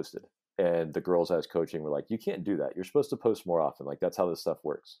hadn't posted. And the girls I was coaching were like, "You can't do that. You're supposed to post more often. Like that's how this stuff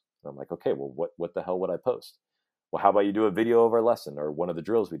works." And I'm like, "Okay, well, what the hell would I post? Well, how about you do a video of our lesson or one of the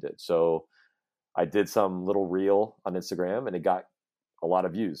drills we did?" So I did some little reel on Instagram, and it got a lot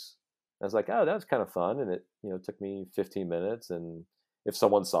of views. I was like, "Oh, that was kind of fun," and it took me 15 minutes. And if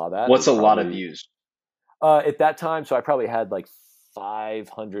someone saw that, What's they'd a lot of probably views? at that time. So I probably had like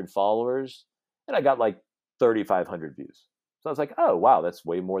 500 followers, and I got like 3,500 views. So I was like, oh wow, that's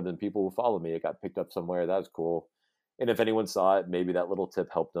way more than people who follow me. It got picked up somewhere. That was cool. And if anyone saw it, maybe that little tip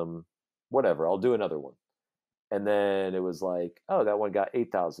helped them. Whatever, I'll do another one. And then it was like, oh, that one got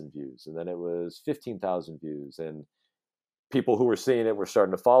 8,000 views, and then it was 15,000 views, and people who were seeing it were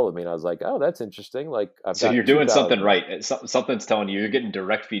starting to follow me. And I was like, oh, that's interesting. Like I've So you're got doing something 2,000. right. Something's telling you you're getting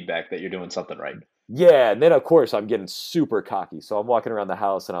direct feedback that you're doing something right. Yeah, and then of course I'm getting super cocky. So I'm walking around the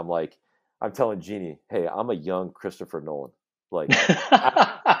house and I'm telling Jeannie, "Hey, I'm a young Christopher Nolan." Like,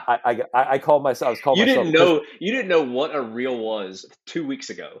 I call myself. I was calling You myself didn't Chris. know you didn't know what a reel was 2 weeks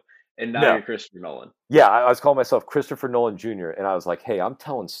ago, and now No, you're Christopher Nolan. yeah, I was calling myself Christopher Nolan Jr. And I was like, "Hey, I'm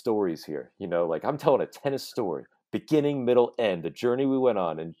telling stories here. Like I'm telling a tennis story, beginning, middle, end, the journey we went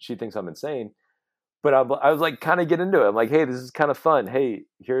on." And she thinks I'm insane, but I was like, kind of get into it. I'm like, "Hey, this is kind of fun. Hey,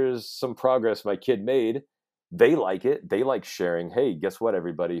 here's some progress my kid made. They like it. They like sharing. Hey, guess what,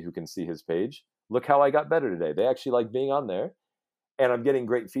 everybody who can see his page? Look how I got better today. They actually like being on there." And I'm getting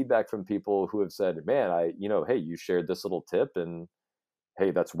great feedback from people who have said, man, hey, you shared this little tip and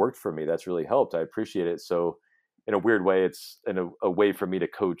hey, that's worked for me. That's really helped. I appreciate it. So in a weird way, it's a way for me to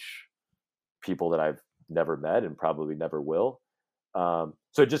coach people that I've never met and probably never will. So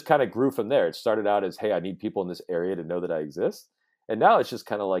it just kind of grew from there. It started out as, hey, I need people in this area to know that I exist. And now it's just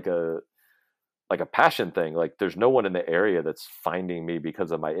kind of like a passion thing. Like there's no one in the area that's finding me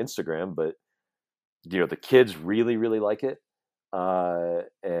because of my Instagram, but the kids really, really like it.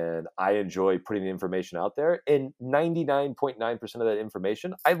 And I enjoy putting the information out there. And 99.9% of that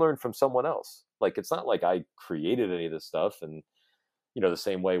information I learned from someone else. Like it's not like I created any of this stuff. And the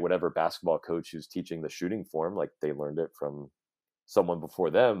same way whatever basketball coach who's teaching the shooting form, like they learned it from someone before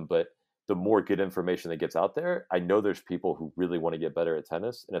them. But the more good information that gets out there, I know there's people who really want to get better at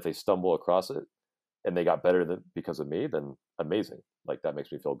tennis. And if they stumble across it and they got better because of me, then amazing. Like that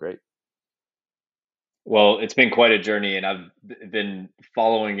makes me feel great. Well, it's been quite a journey, and I've been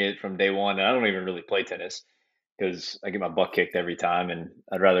following it from day one. And I don't even really play tennis because I get my butt kicked every time, and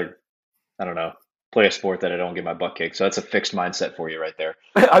I'd rather, I don't know, play a sport that I don't get my butt kicked. So that's a fixed mindset for you right there.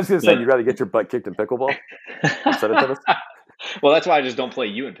 I was going to say, you'd rather get your butt kicked in pickleball instead of tennis? Well, that's why I just don't play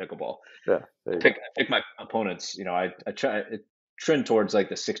you in pickleball. Yeah, I pick my opponents. I try trend towards like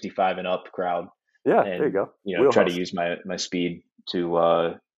the 65 and up crowd. Yeah, and, there you go. Try to use my speed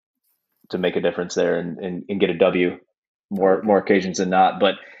to make a difference there and get a W more occasions than not.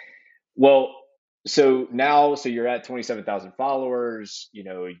 But so you're at 27,000 followers,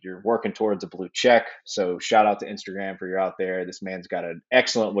 you're working towards a blue check. So shout out to Instagram for you're out there. This man's got an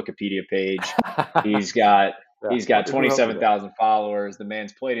excellent Wikipedia page. He's got 27,000 followers. The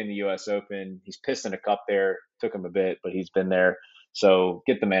man's played in the US Open. He's pissed in a cup there. Took him a bit, but he's been there. So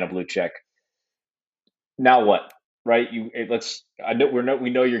get the man a blue check. Now what? Right? We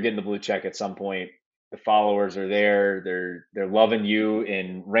know you're getting the blue check at some point. The followers are there. They're loving you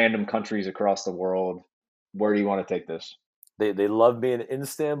in random countries across the world. Where do you want to take this? They love me in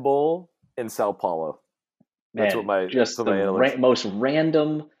Istanbul and Sao Paulo. That's the most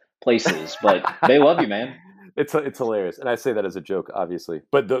random places, but they love you, man. It's hilarious, and I say that as a joke, obviously,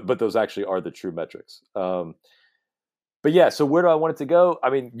 but those actually are the true metrics. But yeah, so where do I want it to go?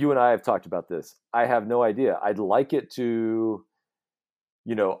 I mean, you and I have talked about this. I have no idea. I'd like it to,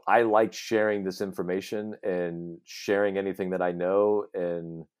 I like sharing this information and sharing anything that I know,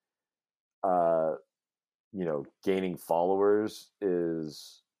 and gaining followers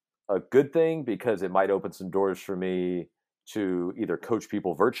is a good thing because it might open some doors for me to either coach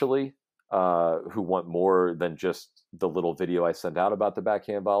people virtually who want more than just the little video I sent out about the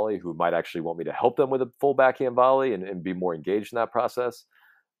backhand volley, who might actually want me to help them with a full backhand volley and be more engaged in that process.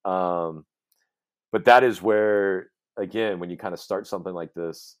 But that is where, again, when you kind of start something like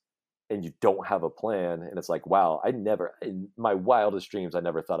this and you don't have a plan, and it's like, wow, in my wildest dreams, I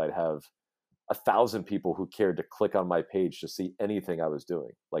never thought I'd have 1,000 people who cared to click on my page to see anything I was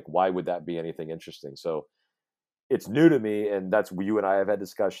doing. Like, why would that be anything interesting? So it's new to me, and that's you and I have had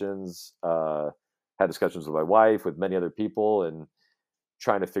discussions with my wife, with many other people, and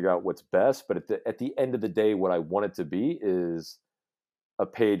trying to figure out what's best. But at the end of the day, what I want it to be is a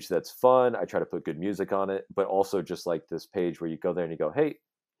page that's fun. I try to put good music on it, but also just like this page where you go there and you go, hey,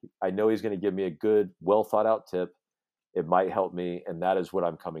 I know he's going to give me a good, well thought out tip. It might help me, and that is what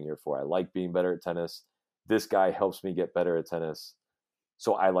I'm coming here for. I like being better at tennis. This guy helps me get better at tennis,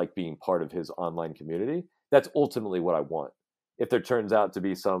 so I like being part of his online community. That's ultimately what I want. If there turns out to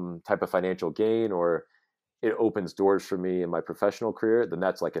be some type of financial gain or it opens doors for me in my professional career, then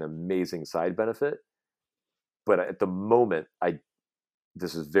that's like an amazing side benefit. But at the moment,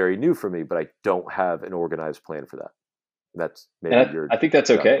 this is very new for me, but I don't have an organized plan for that. That's maybe I think that's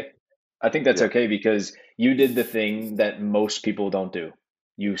okay. I think that's okay because you did the thing that most people don't do.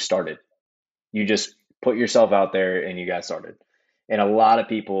 You started. You just put yourself out there and you got started. And a lot of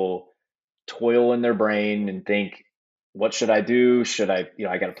people toil in their brain and think, what should I do?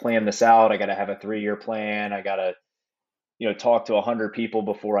 I got to plan this out. I got to have a 3-year plan. I got to, talk to 100 people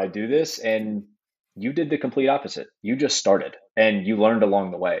before I do this. And you did the complete opposite. You just started and you learned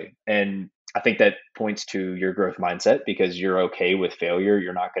along the way. And I think that points to your growth mindset because you're okay with failure.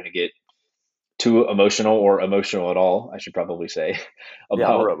 You're not going to get too emotional or emotional at all, I should probably say,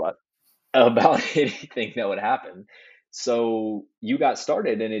 about anything that would happen. So you got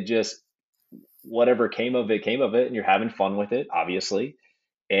started and it just, whatever came of it, and you're having fun with it, obviously.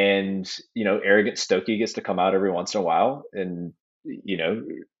 And, arrogant Stokke gets to come out every once in a while and,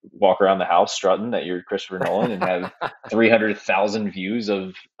 walk around the house strutting that you're Christopher Nolan and have 300,000 views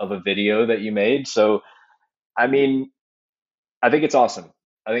of a video that you made. So, I mean, I think it's awesome.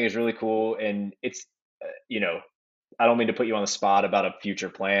 I think it's really cool. And it's, I don't mean to put you on the spot about a future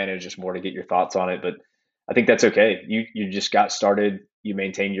plan. It was just more to get your thoughts on it, but I think that's okay. You just got started, you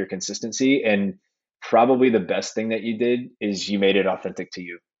maintained your consistency, and probably the best thing that you did is you made it authentic to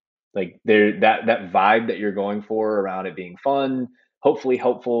you. Like that vibe that you're going for around it being fun, hopefully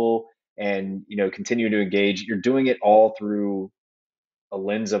helpful, and continue to engage. You're doing it all through a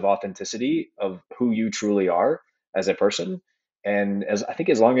lens of authenticity of who you truly are as a person. And I think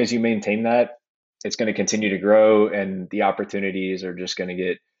as long as you maintain that, it's going to continue to grow, and the opportunities are just going to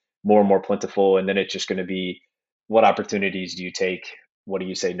get more and more plentiful. And then it's just going to be, what opportunities do you take? What do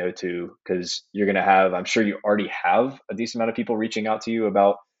you say no to? Because you're going to have, I'm sure you already have a decent amount of people reaching out to you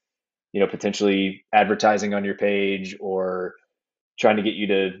about, potentially advertising on your page or trying to get you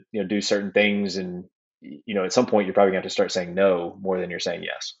to, do certain things. And, at some point you're probably going to have to start saying no more than you're saying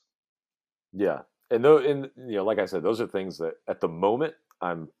yes. Yeah. And though, like I said, those are things that at the moment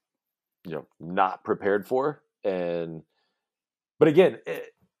I'm, not prepared for. But again,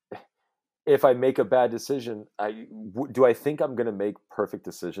 if I make a bad decision, do I think I'm going to make perfect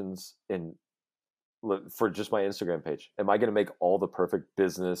decisions for just my Instagram page? Am I going to make all the perfect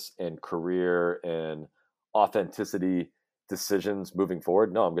business and career and authenticity decisions moving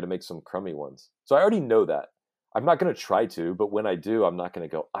forward? No, I'm going to make some crummy ones. So I already know that. I'm not going to try to, but when I do, I'm not going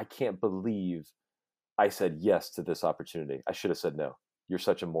to go, I can't believe I said yes to this opportunity. I should have said no. You're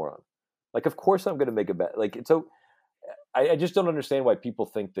such a moron. Like, of course I'm going to make a bet. Like, I just don't understand why people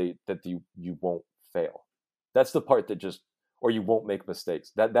think that you won't fail. That's the part that or you won't make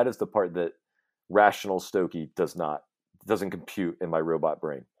mistakes. That is the part that rational Stokke doesn't compute in my robot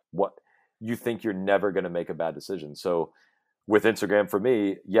brain. What you think you're never going to make a bad decision. So with Instagram, for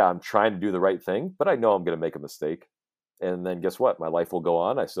me, yeah, I'm trying to do the right thing, but I know I'm going to make a mistake. And then guess what? My life will go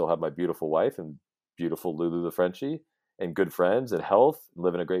on. I still have my beautiful wife and beautiful Lulu the Frenchie and good friends and health,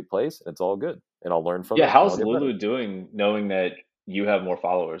 live in a great place. And it's all good. And I'll learn from it. Yeah. How's Lulu doing knowing that you have more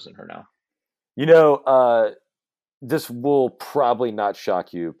followers than her now? This will probably not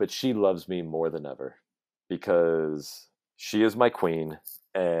shock you, but she loves me more than ever because she is my queen.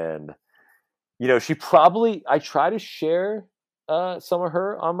 And, I try to share some of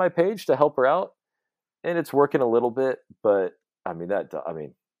her on my page to help her out. And it's working a little bit, but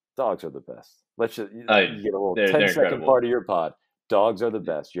dogs are the best. Let's just you get a little 10-second part of your pod. Dogs are the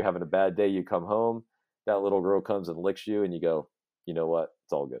best. You're having a bad day, you come home, that little girl comes and licks you, and you go, you know what?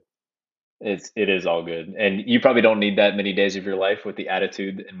 It's all good. It is all good. And you probably don't need that many days of your life with the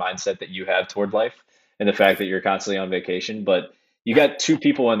attitude and mindset that you have toward life and the fact that you're constantly on vacation. But you got two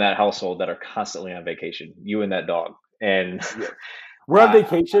people in that household that are constantly on vacation, you and that dog. And yeah. We're on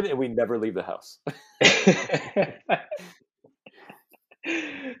vacation and we never leave the house.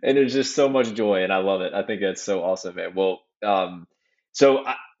 And there's just so much joy, and I love it. I think that's so awesome, man. Well,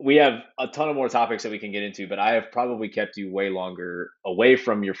 we have a ton of more topics that we can get into, but I have probably kept you way longer away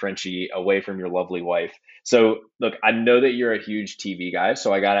from your Frenchie, away from your lovely wife. So look, I know that you're a huge TV guy,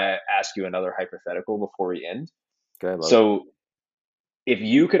 so I gotta ask you another hypothetical before we end. Okay. So if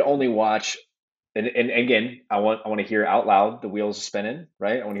you could only watch, and again, I want to hear out loud the wheels spinning,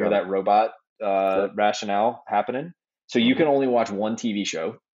 right? I want to hear that robot rationale happening. So you can only watch one TV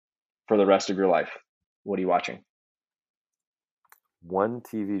show for the rest of your life. What are you watching? One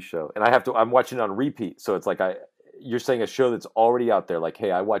TV show, and I'm watching it on repeat. So it's like you're saying a show that's already out there. Like,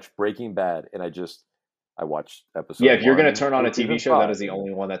 hey, I watched Breaking Bad, and I watched episode. Yeah, if you're going to turn on a TV show, that is the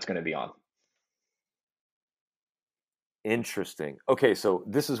only one that's going to be on. Interesting. Okay, so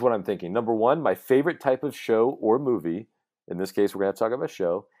this is what I'm thinking. Number one, my favorite type of show or movie, in this case, we're going to talk about a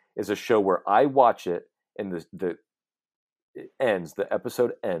show, is a show where I watch it and the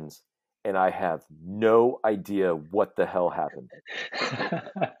episode ends, and I have no idea what the hell happened.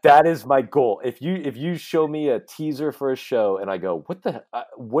 That is my goal. If you show me a teaser for a show and I go,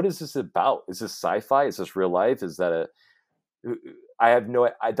 what is this about? Is this sci-fi? Is this real life? Is that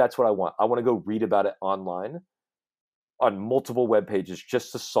that's what I want. I want to go read about it online on multiple web pages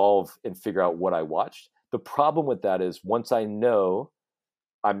just to solve and figure out what I watched. The problem with that is once I know,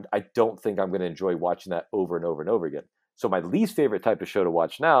 I don't think I'm going to enjoy watching that over and over and over again. So my least favorite type of show to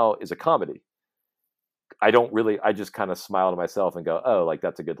watch now is a comedy. I just kind of smile to myself and go, oh, like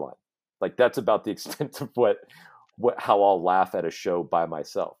that's a good line. Like that's about the extent of how I'll laugh at a show by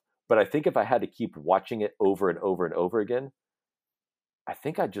myself. But I think if I had to keep watching it over and over and over again, I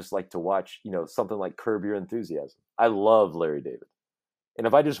think I'd just like to watch, something like Curb Your Enthusiasm. I love Larry David. And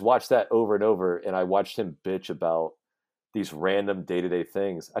if I just watched that over and over and I watched him bitch about these random day-to-day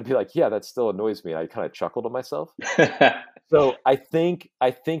things, I'd be like, yeah, that still annoys me. And I kind of chuckle to myself. So I think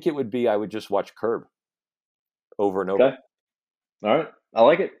it would be, I would just watch Curb over and over. Okay. All right. I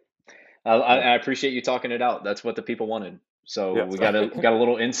like it. I appreciate you talking it out. That's what the people wanted. So Yeah. we got a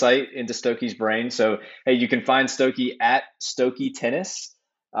little insight into Stokke's brain. So hey, you can find Stokke at Stokke Tennis.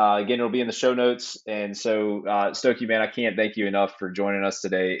 Again, it'll be in the show notes. And so Stokke, man, I can't thank you enough for joining us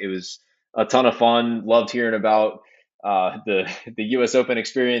today. It was a ton of fun. Loved hearing about the U.S. Open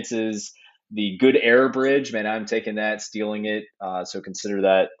experiences. The good air bridge, man, I'm taking that, stealing it. So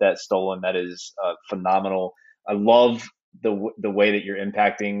consider that stolen. That is phenomenal. I love the way that you're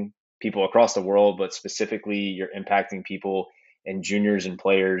impacting people across the world, but specifically you're impacting people and juniors and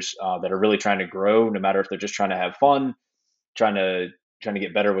players that are really trying to grow, no matter if they're just trying to have fun, trying to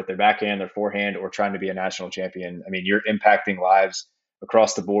get better with their backhand, their forehand, or trying to be a national champion. I mean, you're impacting lives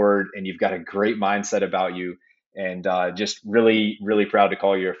across the board, and you've got a great mindset about you. And just really, really proud to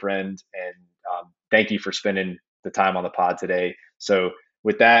call you a friend. And thank you for spending the time on the pod today. So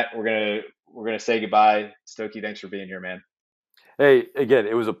with that, we're gonna say goodbye. Stokke, thanks for being here, man. Hey, again,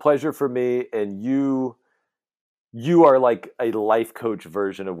 it was a pleasure for me, and you are like a life coach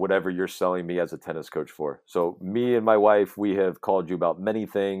version of whatever you're selling me as a tennis coach for. So me and my wife, we have called you about many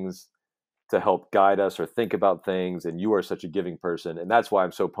things to help guide us or think about things, and you are such a giving person, and that's why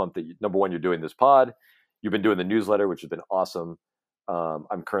I'm so pumped that number one, you're doing this pod. You've been doing the newsletter, which has been awesome.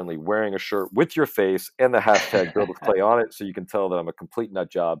 I'm currently wearing a shirt with your face and the hashtag Build with Clay on it, so you can tell that I'm a complete nut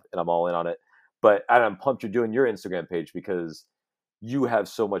job and I'm all in on it. But I'm pumped you're doing your Instagram page because you have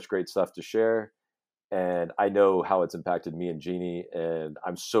so much great stuff to share, and I know how it's impacted me and Jeannie, and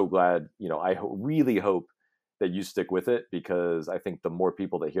I'm so glad. I really hope that you stick with it, because I think the more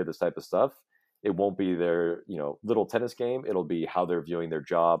people that hear this type of stuff, it won't be their little tennis game. It'll be how they're viewing their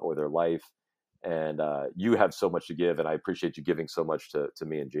job or their life. And you have so much to give, and I appreciate you giving so much to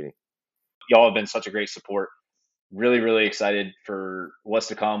me and Jeannie. Y'all have been such a great support. Really, really excited for what's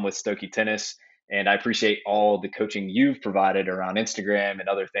to come with Stokke Tennis. And I appreciate all the coaching you've provided around Instagram and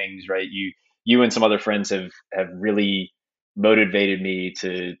other things, right? You and some other friends have really motivated me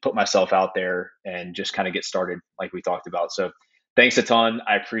to put myself out there and just kind of get started like we talked about. So thanks a ton.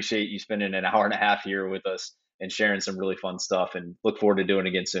 I appreciate you spending an hour and a half here with us and sharing some really fun stuff, and look forward to doing it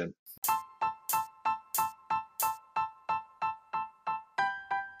again soon.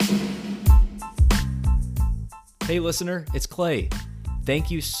 Hey listener, it's Clay.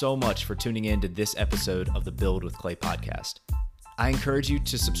 Thank you so much for tuning in to this episode of the Build with Clay podcast. I encourage you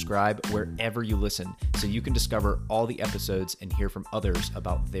to subscribe wherever you listen so you can discover all the episodes and hear from others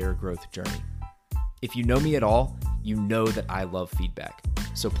about their growth journey. If you know me at all, you know that I love feedback.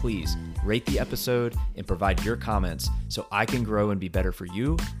 So please rate the episode and provide your comments so I can grow and be better for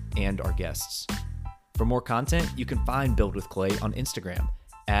you and our guests. For more content, you can find Build with Clay on Instagram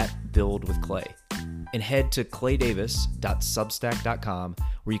at Build with Clay, and head to claydavis.substack.com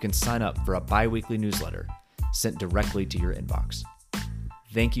where you can sign up for a bi-weekly newsletter sent directly to your inbox.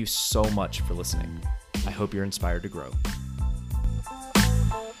 Thank you so much for listening. I hope you're inspired to grow.